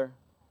together.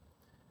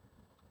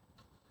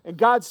 And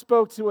God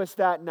spoke to us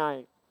that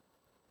night.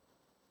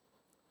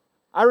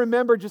 I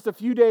remember just a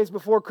few days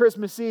before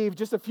Christmas Eve,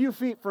 just a few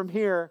feet from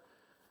here,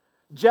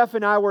 Jeff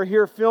and I were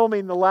here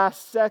filming the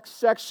last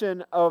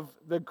section of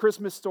the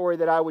Christmas story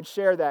that I would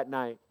share that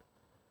night.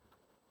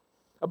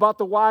 About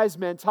the wise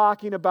men,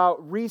 talking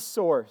about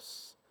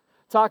resource.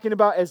 Talking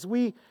about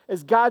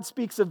as God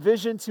speaks a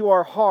vision to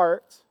our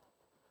heart,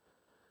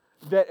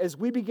 that as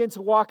we begin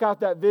to walk out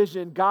that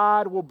vision,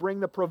 God will bring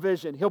the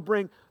provision. He'll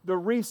bring the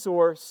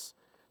resource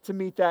to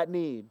meet that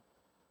need.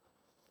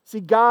 See,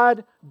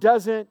 God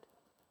doesn't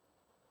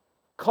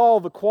call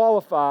the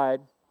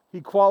qualified,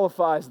 He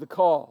qualifies the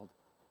called.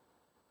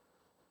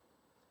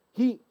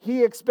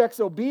 He expects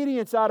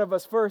obedience out of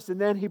us first, and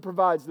then He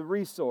provides the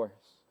resource.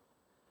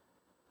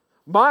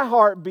 My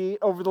heartbeat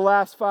over the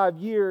last 5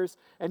 years,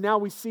 and now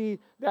we see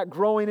that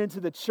growing into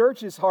the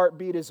church's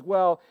heartbeat as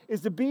well,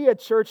 is to be a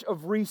church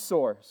of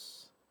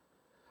resource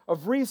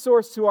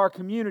to our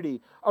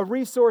community, a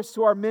resource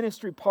to our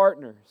ministry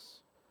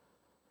partners.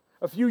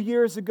 A few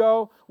years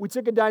ago, we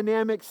took a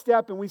dynamic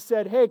step and we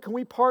said, hey, can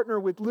we partner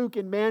with Luke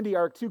and Mandy,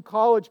 our 2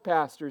 college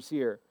pastors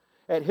here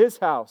at his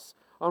house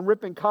on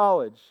Ripon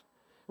College?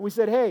 And we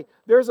said, hey,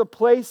 there's a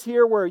place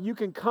here where you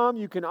can come,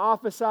 you can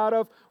office out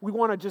of. We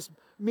want to just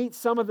meet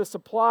some of the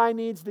supply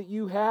needs that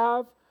you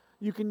have.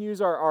 You can use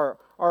our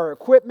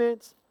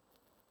equipment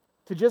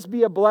to just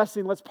be a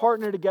blessing. Let's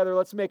partner together.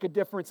 Let's make a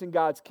difference in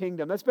God's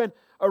kingdom. That's been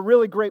a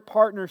really great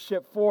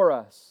partnership for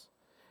us.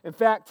 In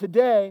fact,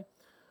 today,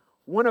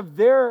 one of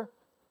their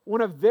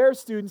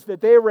students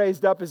that they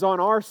raised up is on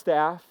our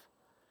staff,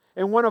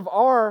 and one of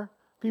our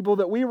people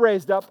that we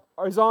raised up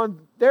is on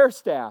their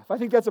staff. I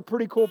think that's a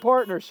pretty cool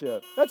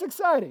partnership. That's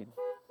exciting.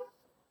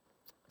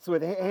 So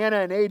with Hannah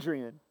and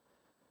Adrian.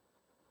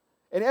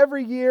 And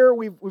every year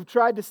we've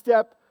tried to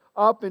step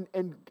up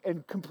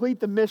and complete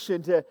the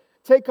mission to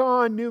take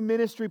on new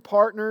ministry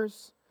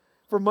partners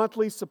for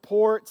monthly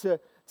support, to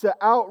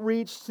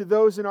outreach to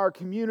those in our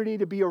community,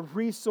 to be a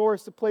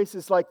resource to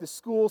places like the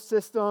school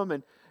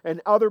system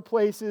and other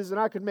places, and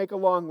I could make a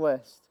long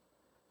list.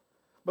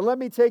 But let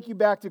me take you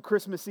back to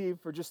Christmas Eve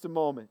for just a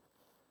moment.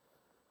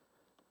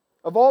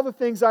 Of all the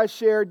things I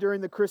shared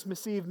during the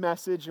Christmas Eve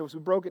message, as we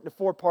broke it into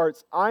 4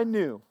 parts, I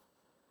knew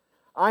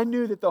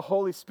that the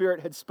Holy Spirit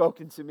had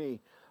spoken to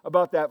me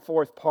about that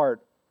 4th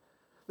part.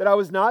 That I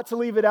was not to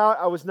leave it out,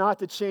 I was not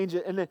to change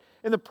it. And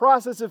in the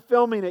process of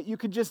filming it, you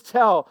could just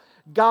tell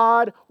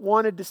God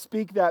wanted to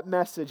speak that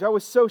message. I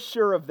was so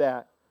sure of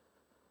that.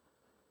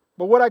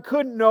 But what I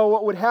couldn't know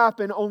what would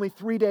happen only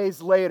 3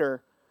 days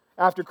later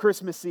after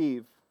Christmas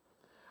Eve.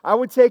 I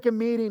would take a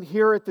meeting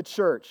here at the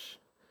church.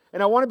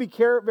 And I want to be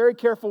very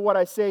careful what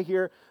I say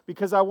here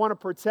because I want to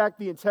protect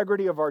the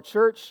integrity of our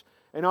church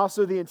and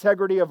also the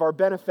integrity of our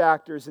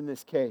benefactors in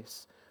this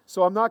case.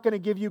 So I'm not going to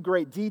give you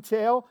great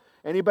detail.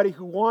 Anybody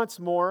who wants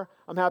more,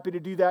 I'm happy to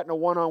do that in a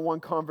one-on-one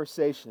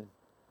conversation.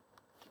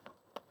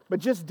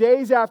 But just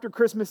days after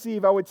Christmas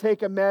Eve, I would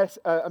take a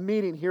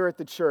meeting here at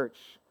the church.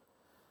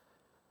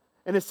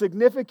 And a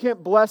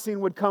significant blessing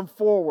would come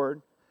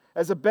forward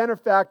as a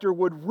benefactor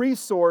would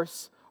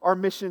resource our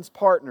missions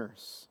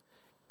partners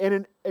in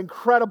an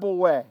incredible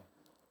way.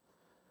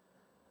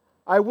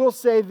 I will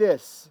say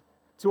this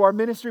to our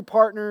ministry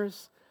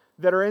partners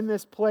that are in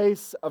this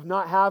place of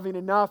not having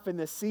enough in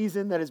this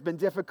season that has been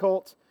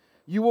difficult,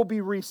 you will be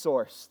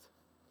resourced.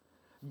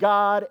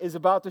 God is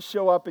about to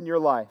show up in your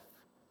life.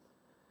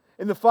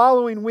 In the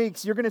following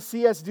weeks, you're going to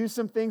see us do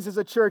some things as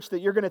a church that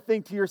you're going to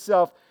think to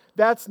yourself,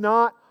 that's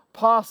not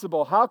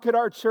possible. How could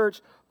our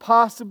church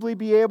possibly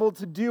be able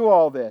to do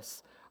all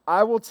this?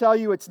 I will tell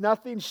you it's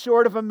nothing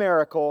short of a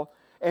miracle,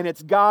 and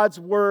it's God's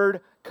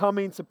word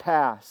coming to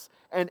pass.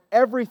 And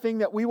everything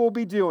that we will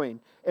be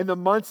doing in the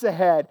months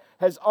ahead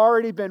has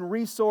already been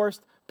resourced,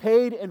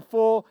 paid in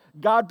full.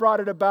 God brought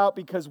it about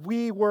because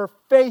we were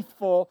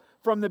faithful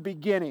from the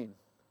beginning.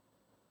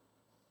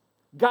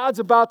 God's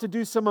about to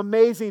do some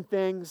amazing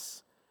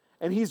things,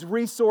 and He's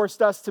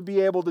resourced us to be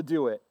able to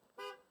do it.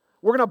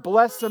 We're going to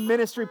bless some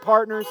ministry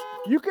partners.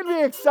 You can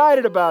be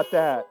excited about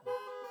that.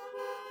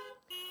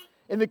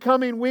 In the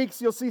coming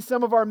weeks, you'll see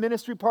some of our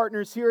ministry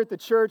partners here at the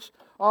church,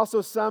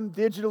 also some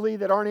digitally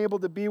that aren't able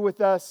to be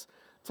with us,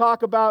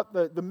 talk about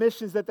the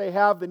missions that they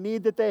have, the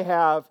need that they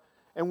have,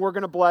 and we're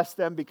going to bless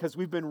them because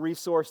we've been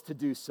resourced to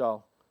do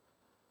so.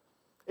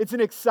 It's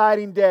an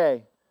exciting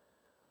day.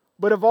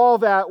 But of all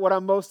that, what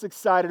I'm most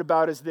excited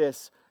about is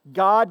this.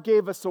 God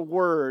gave us a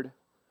word.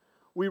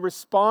 We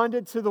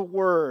responded to the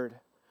word.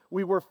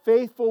 We were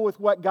faithful with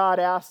what God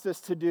asked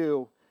us to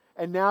do.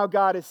 And now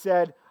God has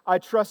said, I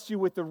trust you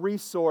with the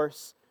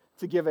resource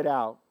to give it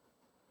out.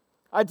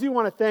 I do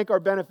want to thank our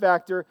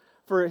benefactor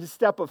for his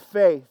step of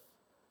faith.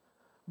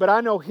 But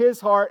I know his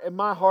heart and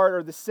my heart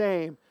are the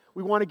same.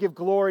 We want to give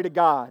glory to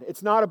God.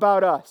 It's not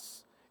about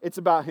us. It's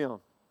about Him.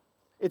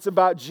 It's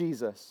about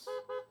Jesus.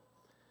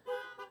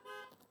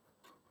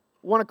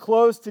 I want to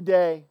close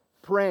today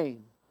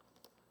praying.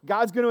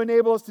 God's going to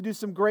enable us to do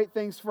some great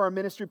things for our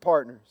ministry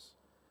partners.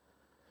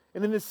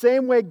 And in the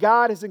same way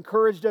God has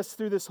encouraged us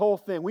through this whole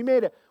thing, we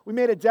made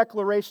a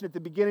declaration at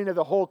the beginning of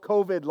the whole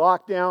COVID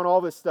lockdown,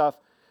 all this stuff,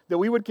 that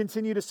we would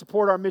continue to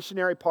support our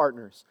missionary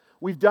partners.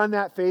 We've done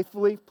that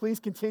faithfully. Please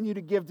continue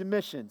to give to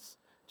missions.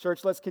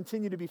 Church, let's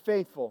continue to be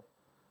faithful.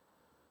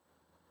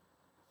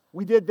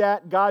 We did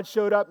that. God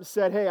showed up and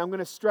said, hey, I'm going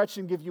to stretch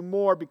and give you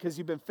more because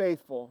you've been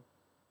faithful.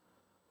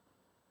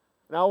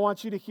 And I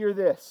want you to hear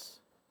this.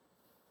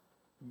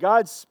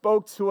 God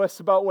spoke to us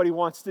about what He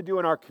wants to do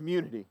in our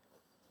community.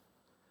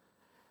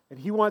 And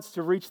He wants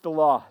to reach the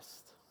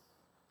lost.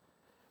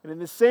 And in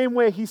the same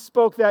way He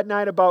spoke that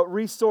night about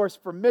resource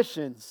for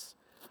missions,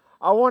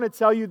 I want to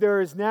tell you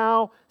there is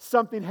now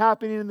something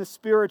happening in the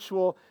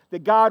spiritual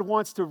that God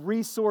wants to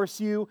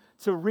resource you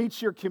to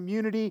reach your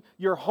community,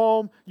 your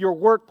home, your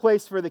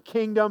workplace for the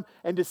kingdom,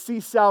 and to see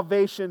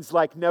salvations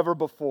like never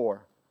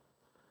before.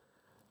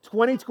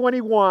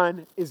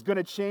 2021 is going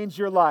to change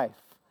your life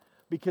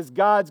because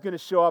God's going to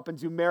show up and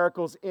do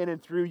miracles in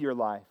and through your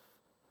life.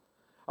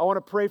 I want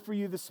to pray for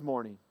you this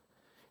morning.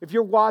 If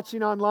you're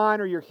watching online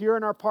or you're here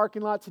in our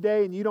parking lot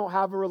today and you don't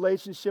have a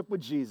relationship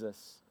with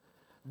Jesus,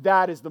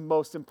 that is the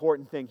most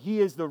important thing. He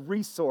is the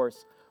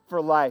resource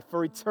for life,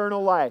 for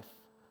eternal life.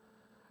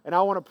 And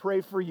I want to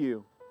pray for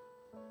you.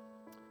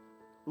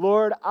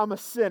 Lord, I'm a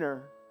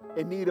sinner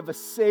in need of a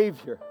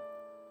Savior.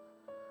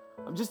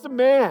 I'm just a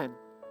man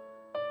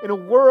in a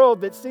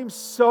world that seems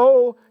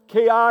so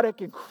chaotic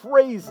and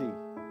crazy.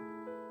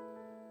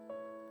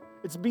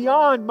 It's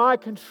beyond my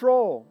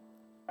control,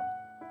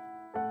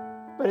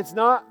 but it's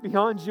not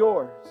beyond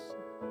yours.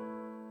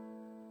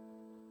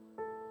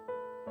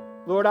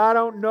 Lord, I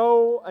don't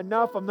know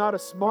enough. I'm not a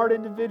smart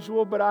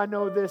individual, but I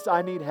know this.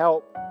 I need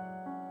help.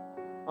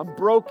 I'm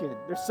broken.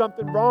 There's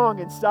something wrong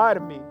inside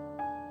of me.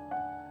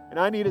 And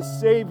I need a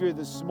Savior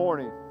this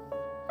morning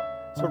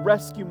to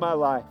rescue my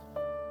life.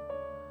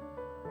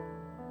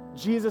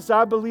 Jesus,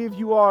 I believe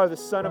you are the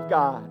Son of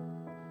God,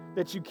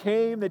 that you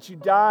came, that you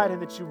died,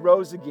 and that you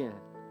rose again.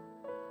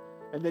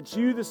 And that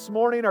you this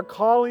morning are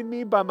calling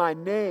me by my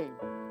name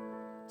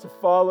to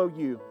follow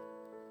you.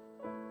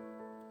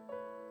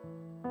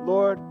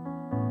 Lord,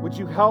 would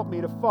you help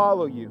me to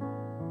follow you,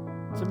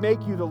 to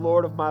make you the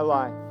Lord of my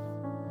life,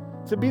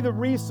 to be the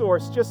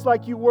resource just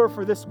like you were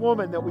for this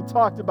woman that we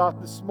talked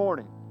about this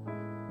morning.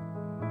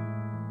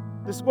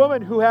 This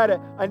woman who had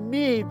a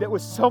need that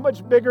was so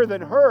much bigger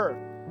than her.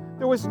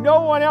 There was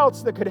no one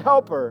else that could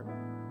help her.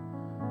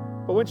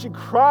 But when she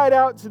cried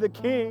out to the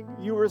King,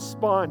 you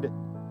responded.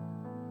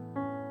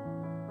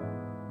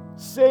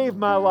 Save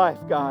my life,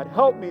 God.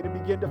 Help me to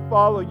begin to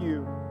follow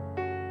you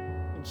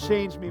and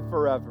change me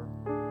forever.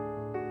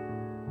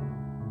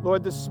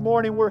 Lord, this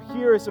morning we're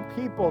here as a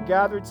people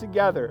gathered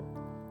together.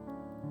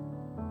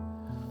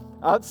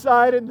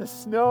 Outside in the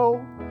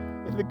snow,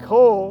 in the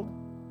cold,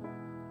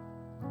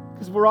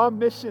 because we're on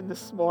mission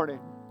this morning.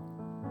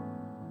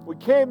 We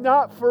came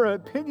not for an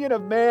opinion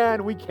of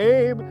man, we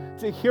came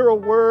to hear a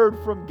word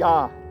from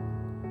God.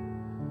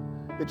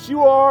 That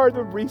you are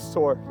the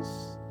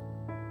resource.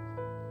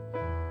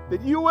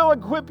 That you will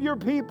equip your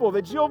people,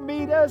 that you'll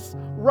meet us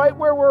right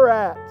where we're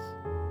at.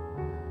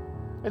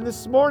 And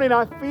this morning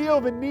I feel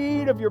the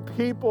need of your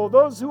people,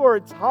 those who are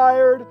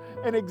tired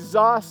and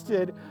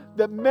exhausted,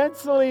 that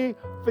mentally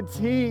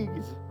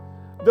fatigued,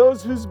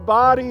 those whose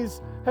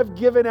bodies have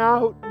given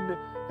out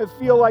and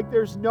feel like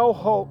there's no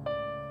hope.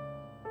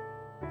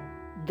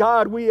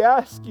 God, we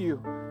ask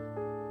you,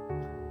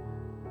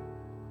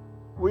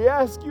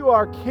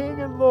 our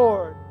King and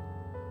Lord,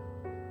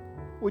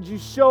 would you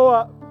show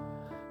up?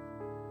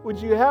 Would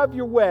you have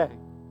your way?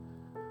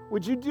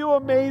 Would you do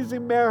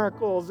amazing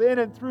miracles in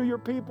and through your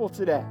people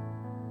today?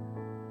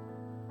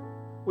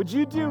 Would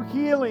you do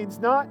healings,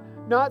 not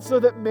not so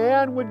that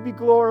man would be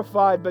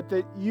glorified, but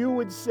that you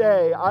would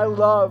say, I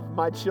love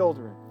my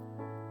children.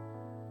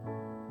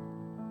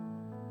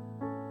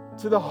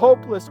 To the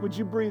hopeless, would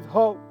you breathe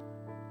hope?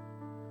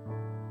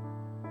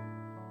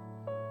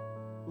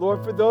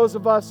 Lord, for those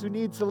of us who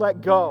need to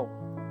let go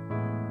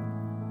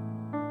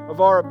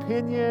of our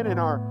opinion and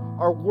our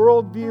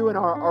worldview and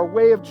our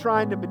way of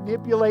trying to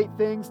manipulate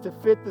things to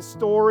fit the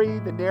story,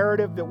 the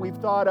narrative that we've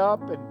thought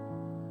up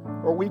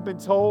or we've been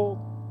told,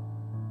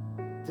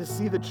 to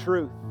see the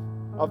truth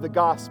of the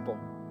gospel.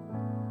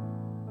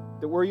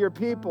 That we're your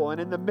people, and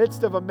in the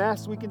midst of a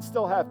mess, we can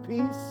still have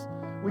peace,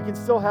 we can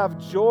still have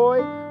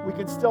joy, we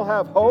can still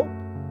have hope,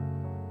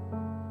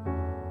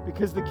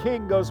 because the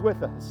King goes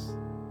with us.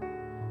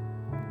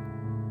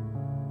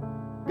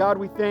 God,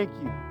 we thank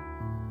you.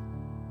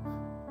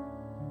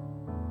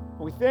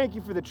 We thank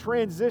you for the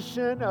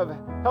transition of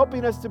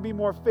helping us to be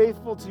more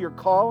faithful to your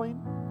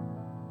calling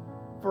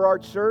for our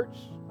church,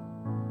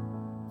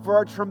 for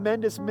our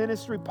tremendous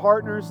ministry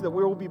partners that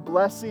we will be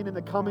blessing in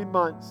the coming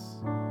months.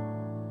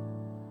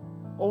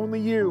 Only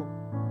you,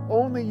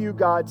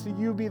 God, to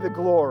you be the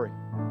glory.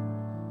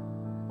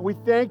 And we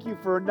thank you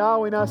for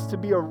allowing us to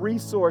be a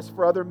resource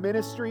for other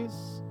ministries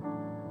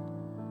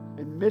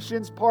and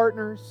missions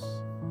partners,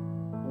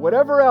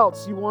 whatever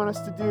else you want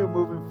us to do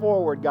moving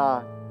forward,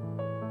 God.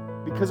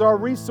 Because our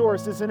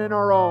resource isn't in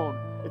our own.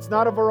 It's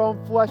not of our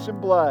own flesh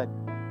and blood.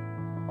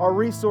 Our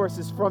resource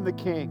is from the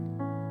King.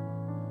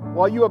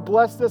 While you have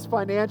blessed us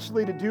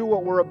financially to do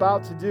what we're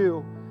about to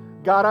do,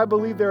 God, I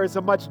believe there is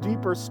a much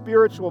deeper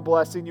spiritual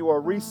blessing you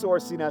are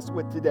resourcing us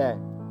with today.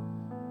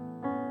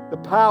 The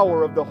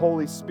power of the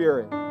Holy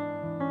Spirit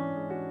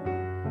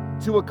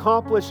to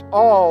accomplish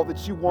all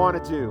that you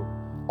want to do.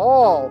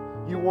 All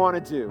you want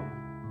to do.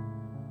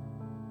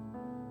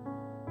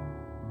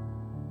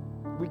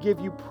 We give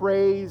you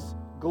praise,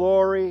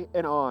 glory,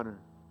 and honor.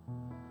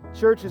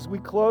 Church, as we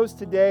close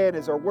today and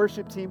as our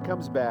worship team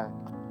comes back,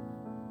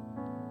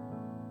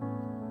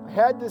 I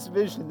had this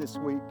vision this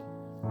week.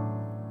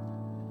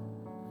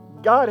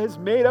 God has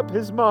made up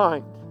His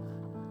mind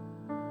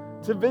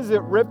to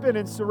visit Ripon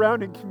and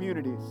surrounding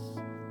communities.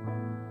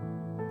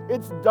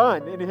 It's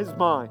done in His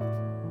mind.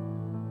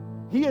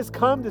 He has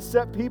come to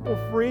set people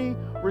free,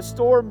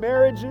 restore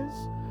marriages.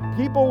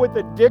 People with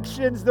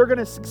addictions, they're going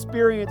to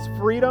experience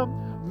freedom.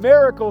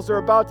 Miracles are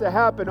about to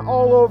happen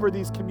all over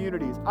these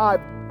communities. I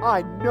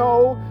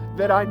know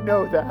that I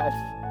know that.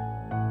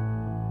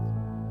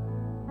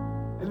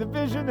 And the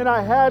vision that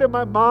I had in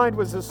my mind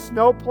was a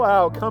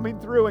snowplow coming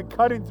through and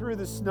cutting through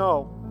the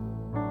snow.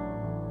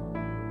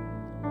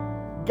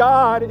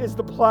 God is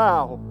the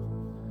plow,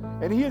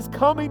 and He is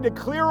coming to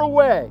clear a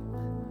way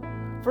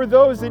for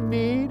those in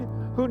need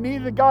who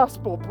need the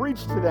gospel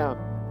preached to them.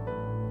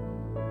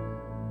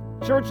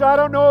 Church, I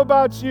don't know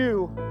about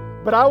you,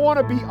 but I want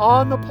to be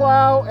on the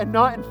plow and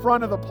not in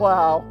front of the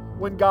plow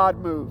when God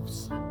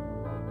moves.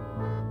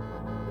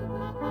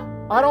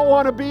 I don't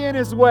want to be in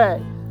His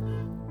way.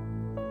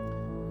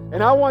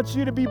 And I want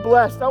you to be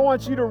blessed. I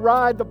want you to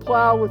ride the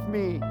plow with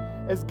me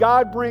as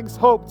God brings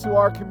hope to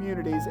our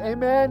communities.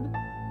 Amen?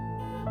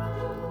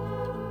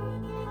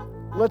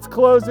 Let's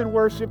close in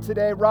worship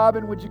today.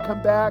 Robin, would you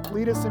come back,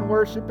 lead us in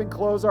worship, and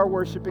close our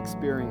worship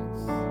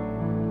experience?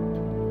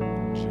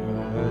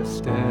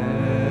 Just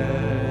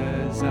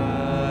as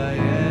I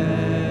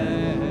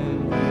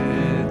am,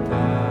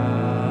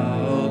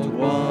 without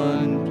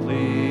one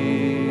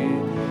plea,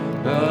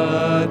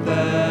 but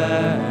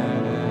that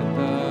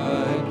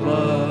thy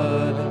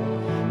blood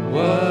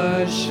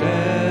was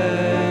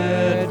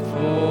shed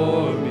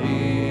for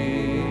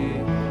me,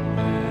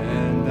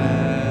 and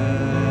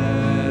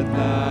that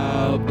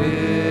thou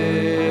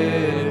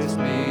bidst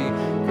me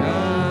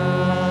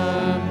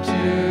come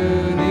to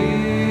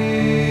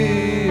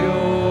thee, O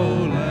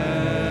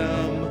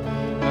Lamb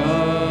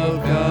of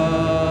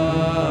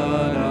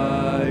God,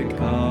 I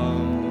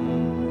come,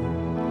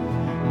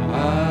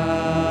 I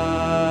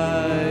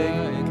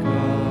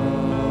come.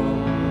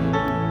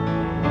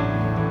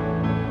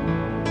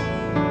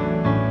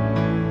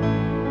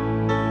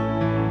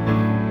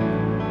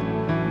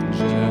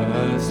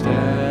 Just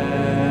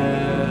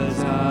as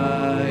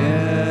I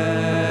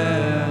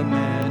am,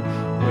 and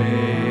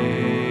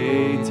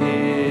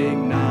waiting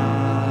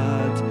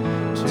not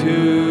to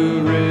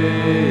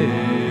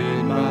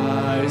rid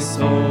my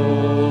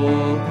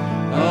soul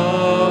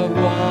of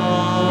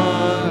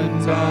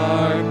one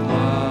dark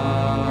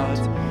plot,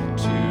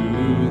 to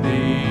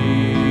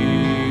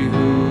thee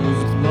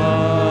whose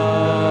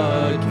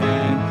blood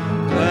can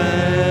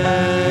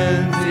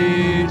cleanse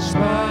each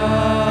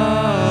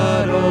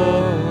spot, O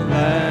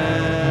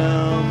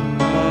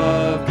Lamb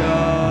of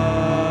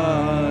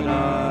God,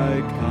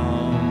 I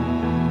come,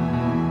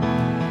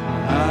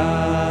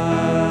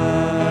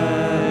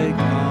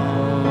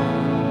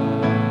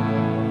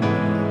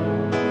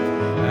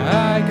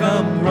 I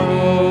come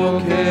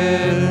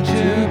broken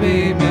to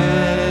be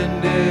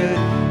mended,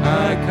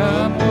 I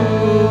come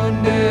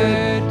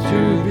wounded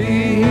to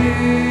be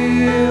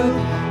healed,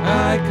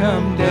 I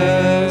come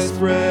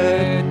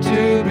desperate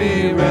to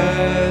be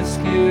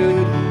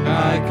rescued,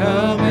 I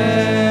come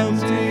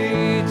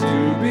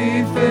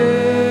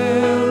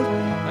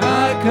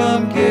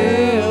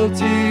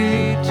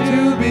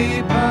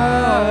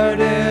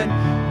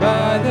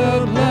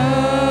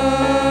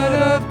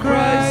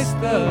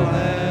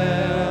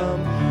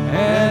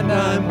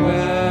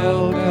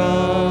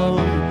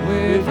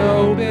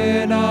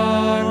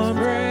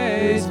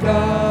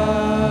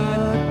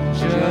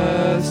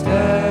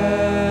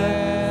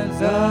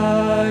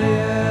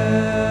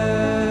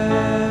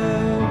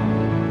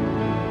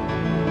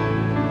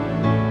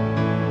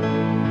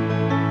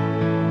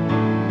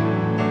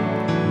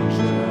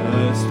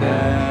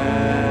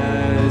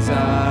as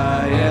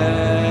I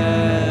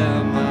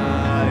am,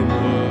 I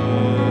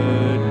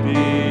would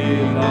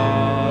be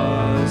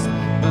lost,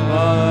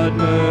 but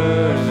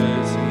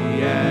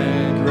mercy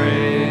and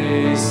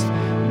grace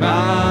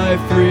my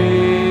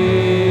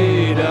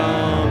freedom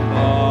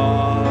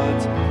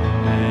bought,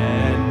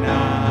 and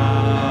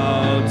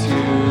now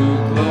to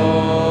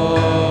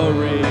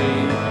glory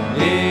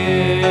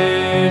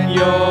in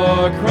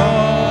your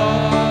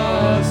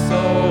cross, O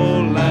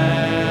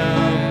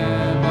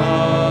Lamb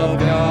of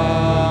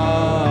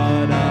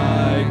God,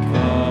 I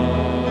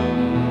come,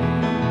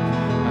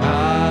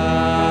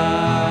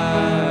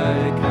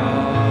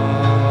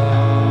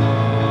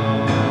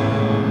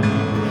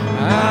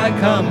 I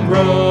come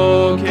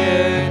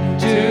broken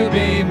to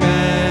be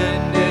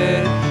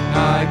mended,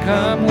 I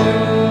come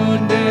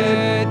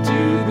wounded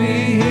to be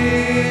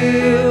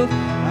healed,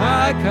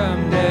 I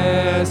come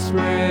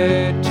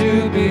desperate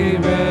to be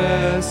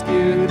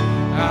rescued,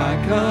 I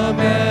come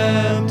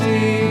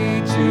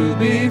empty to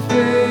be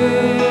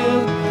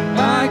filled,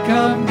 I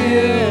come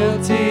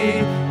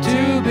guilty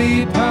to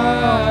be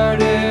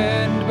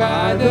pardoned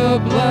by the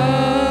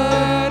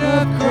blood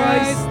of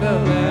Christ the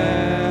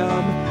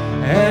Lamb,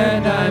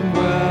 and I'm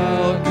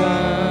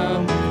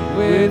welcome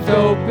with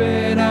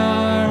open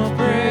arms,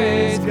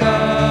 praise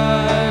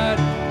God,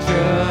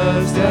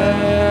 just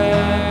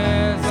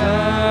as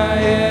I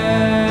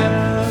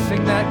am.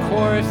 Sing that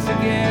chorus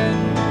again.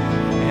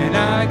 And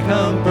I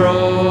come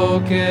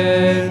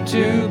broken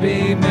to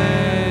be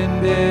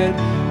mended,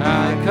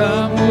 I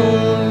come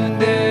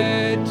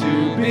wounded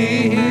to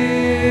be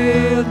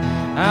healed,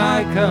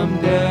 I come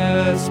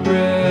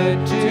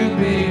desperate to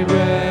be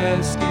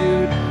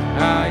rescued,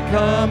 I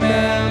come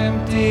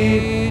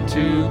empty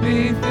to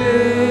be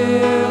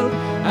filled,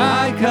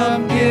 I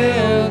come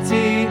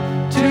guilty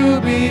to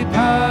be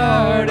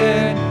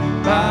pardoned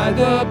by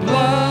the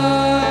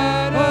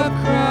blood of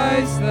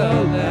Christ the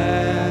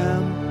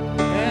Lamb,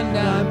 and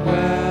I'm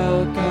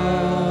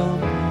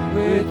welcome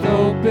with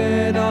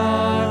open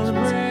arms,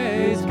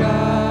 praise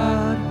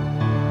God,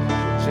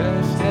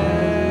 just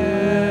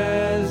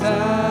as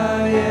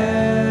I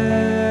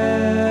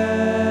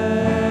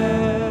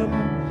am,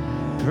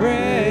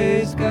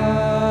 praise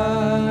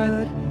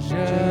God,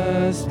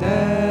 just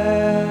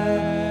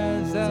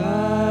as I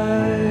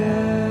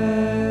am.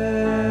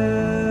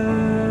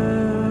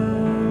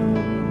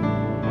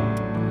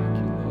 Thank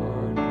you,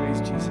 Lord.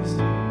 Praise Jesus.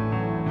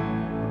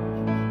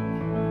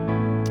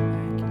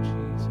 Thank you,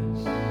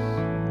 Jesus.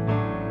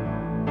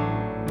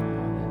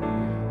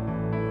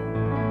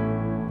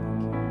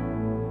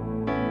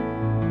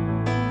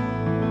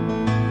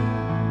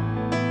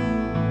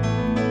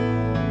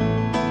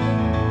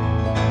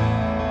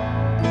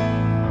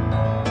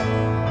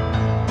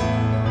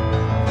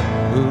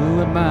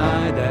 Who am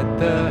I that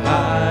the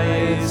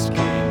highest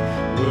King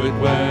would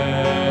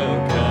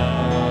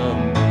welcome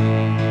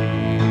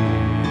me?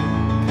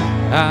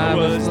 I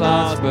was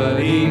lost,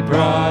 but He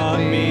brought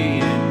me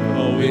in.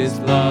 Oh, His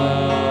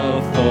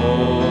love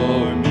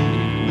for me.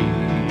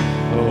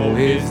 Oh,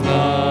 His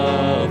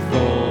love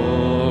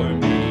for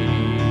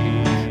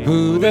me.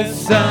 Who the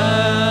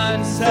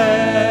Son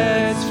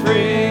sets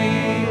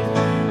free,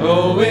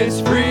 oh, is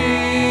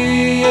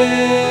free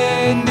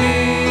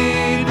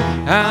indeed.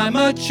 I'm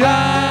a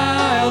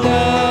child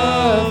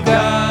of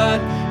God,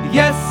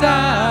 yes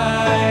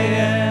I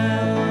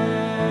am.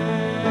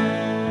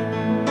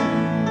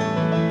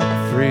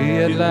 Free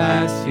at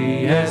last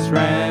He has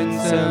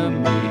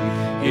ransomed me,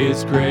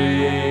 His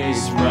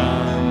grace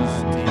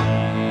runs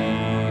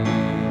deep.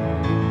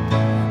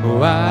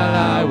 While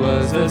I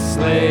was a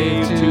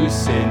slave to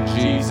sin,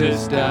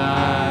 Jesus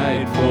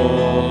died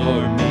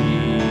for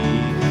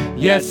me.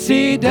 Yes,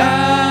 He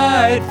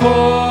died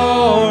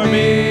for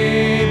me.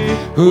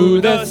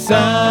 Who the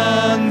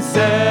Son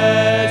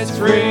sets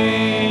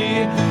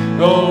free,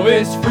 oh,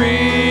 is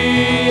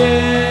free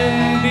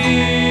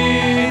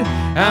indeed.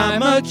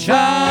 I'm a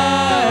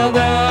child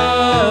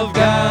of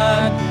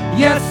God,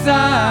 yes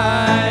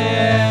I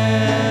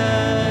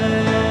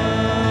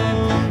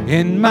am.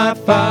 In my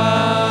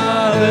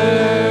Father's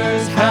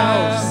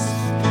house,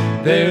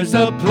 there's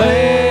a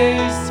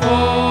place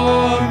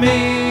for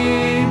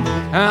me.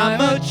 I'm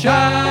a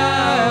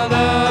child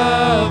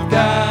of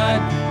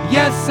God,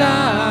 yes I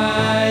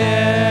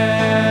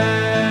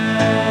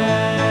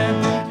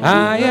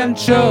am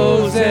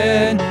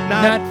chosen,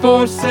 not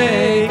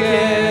forsaken.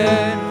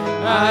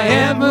 I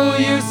am who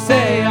you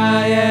say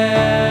I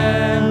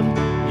am.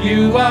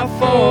 You are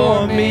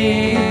for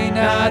me,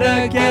 not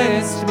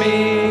against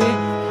me.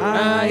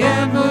 I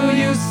am who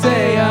you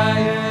say I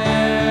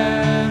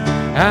am.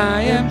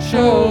 I am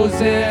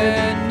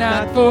chosen,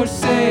 not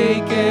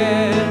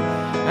forsaken.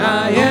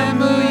 I am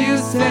who you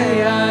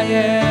say I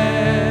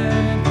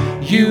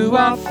am. You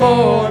are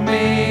for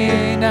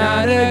me,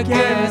 not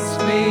against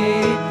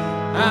me.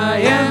 I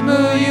am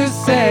who you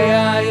say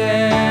I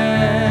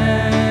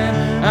am.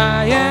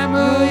 I am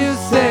who you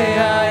say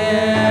I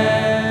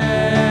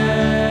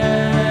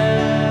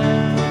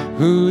am.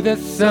 Who the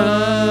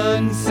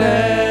Son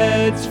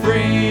sets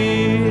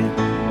free,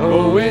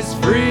 oh, is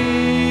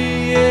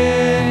free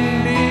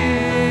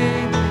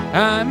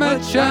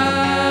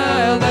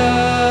child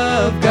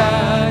of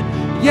God.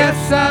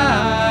 Yes,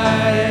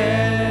 I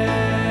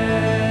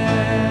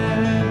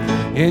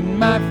am. In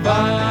my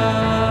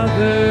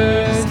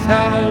Father's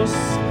house,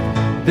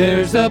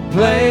 there's a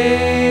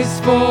place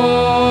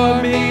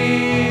for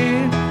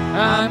me.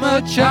 I'm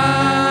a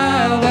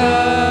child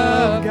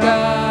of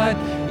God.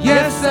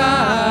 Yes,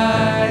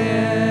 I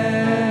am.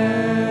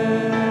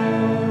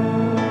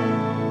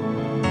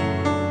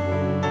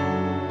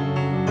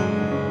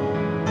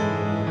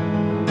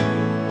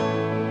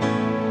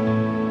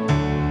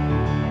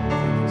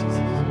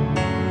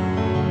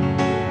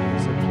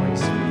 There's a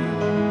place for you.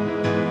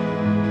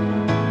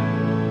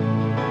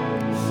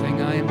 Sing,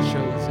 I am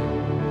chosen.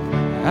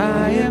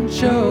 I am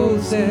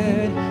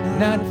chosen,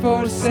 not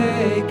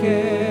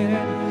forsaken.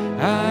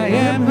 I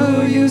am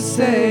who you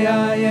say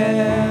I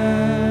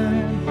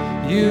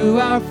am. You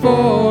are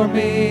for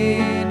me,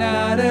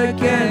 not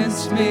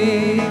against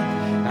me.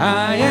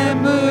 I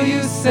am who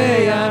you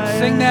say I am.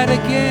 Sing that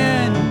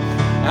again.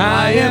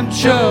 I am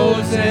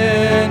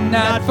chosen,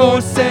 not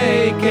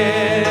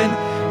forsaken.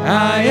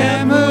 I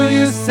am who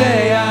you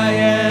say I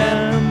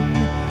am.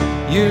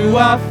 You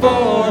are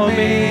for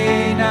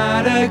me,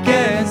 not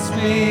against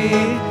me.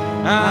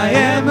 I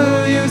am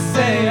who you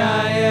say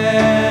I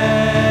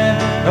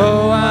am.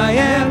 Oh, I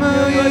am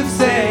who you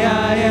say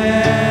I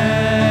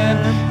am.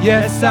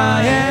 Yes,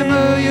 I am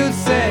who you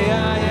say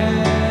I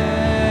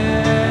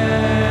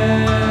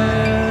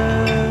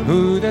am.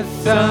 Who the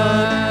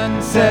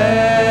Son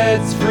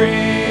sets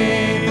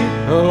free,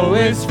 oh,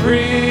 is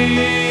free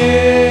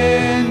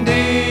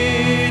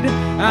indeed.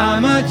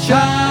 I'm a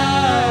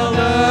child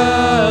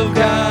of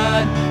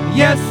God.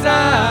 Yes,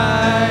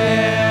 I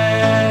am.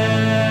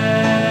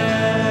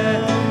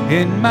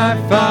 In my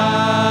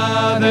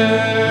Father's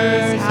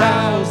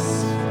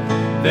house,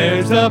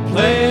 there's a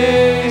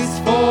place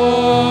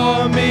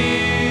for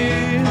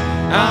me.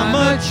 I'm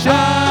a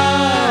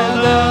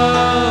child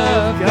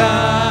of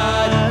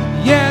God.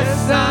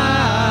 Yes, I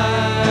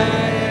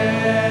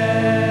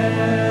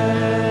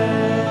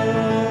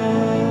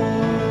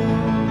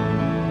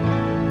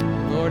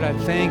am. Lord, I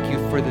thank you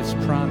for this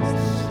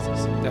promise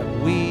that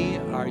we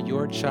are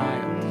your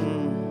child.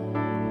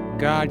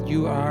 God,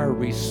 you are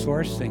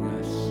resourcing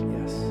us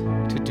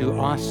to do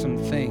awesome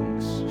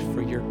things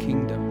for your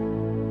kingdom.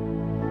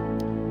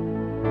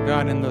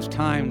 God, in those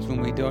times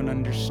when we don't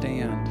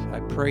understand, I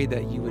pray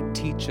that you would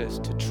teach us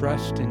to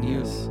trust in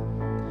you.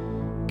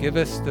 Give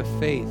us the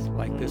faith,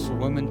 like this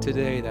woman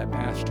today that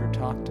Pastor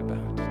talked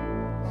about,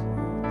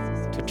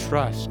 to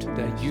trust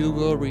that you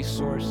will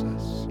resource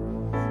us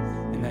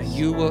and that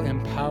you will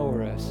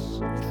empower us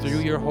through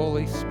your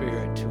Holy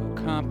Spirit to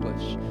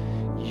accomplish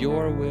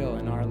your will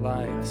in our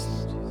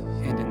lives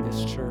and in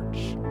this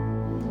church.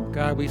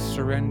 God, we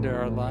surrender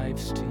our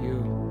lives to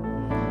you.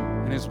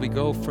 And as we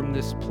go from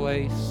this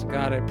place,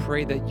 God, I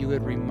pray that you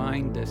would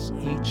remind us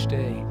each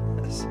day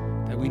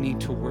that we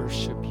need to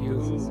worship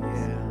you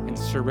and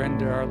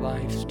surrender our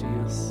lives to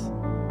you.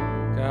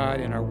 God,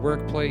 in our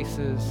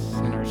workplaces,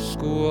 in our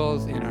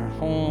schools, in our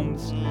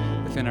homes,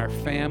 within our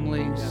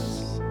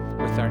families,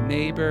 with our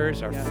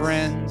neighbors, our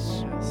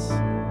friends.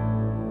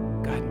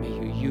 God, may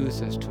you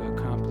use us to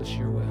accomplish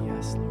your will.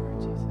 Yes, Lord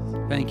Jesus.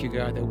 Thank you,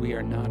 God, that we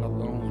are not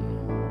alone.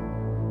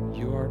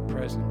 Your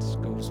presence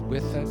goes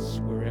with us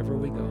wherever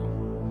we go.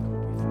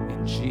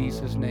 In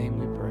Jesus' name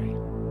we pray.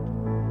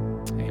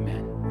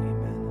 Amen.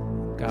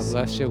 Amen. God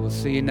bless you. We'll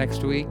see you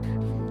next week.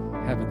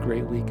 Have a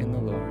great week in the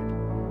Lord.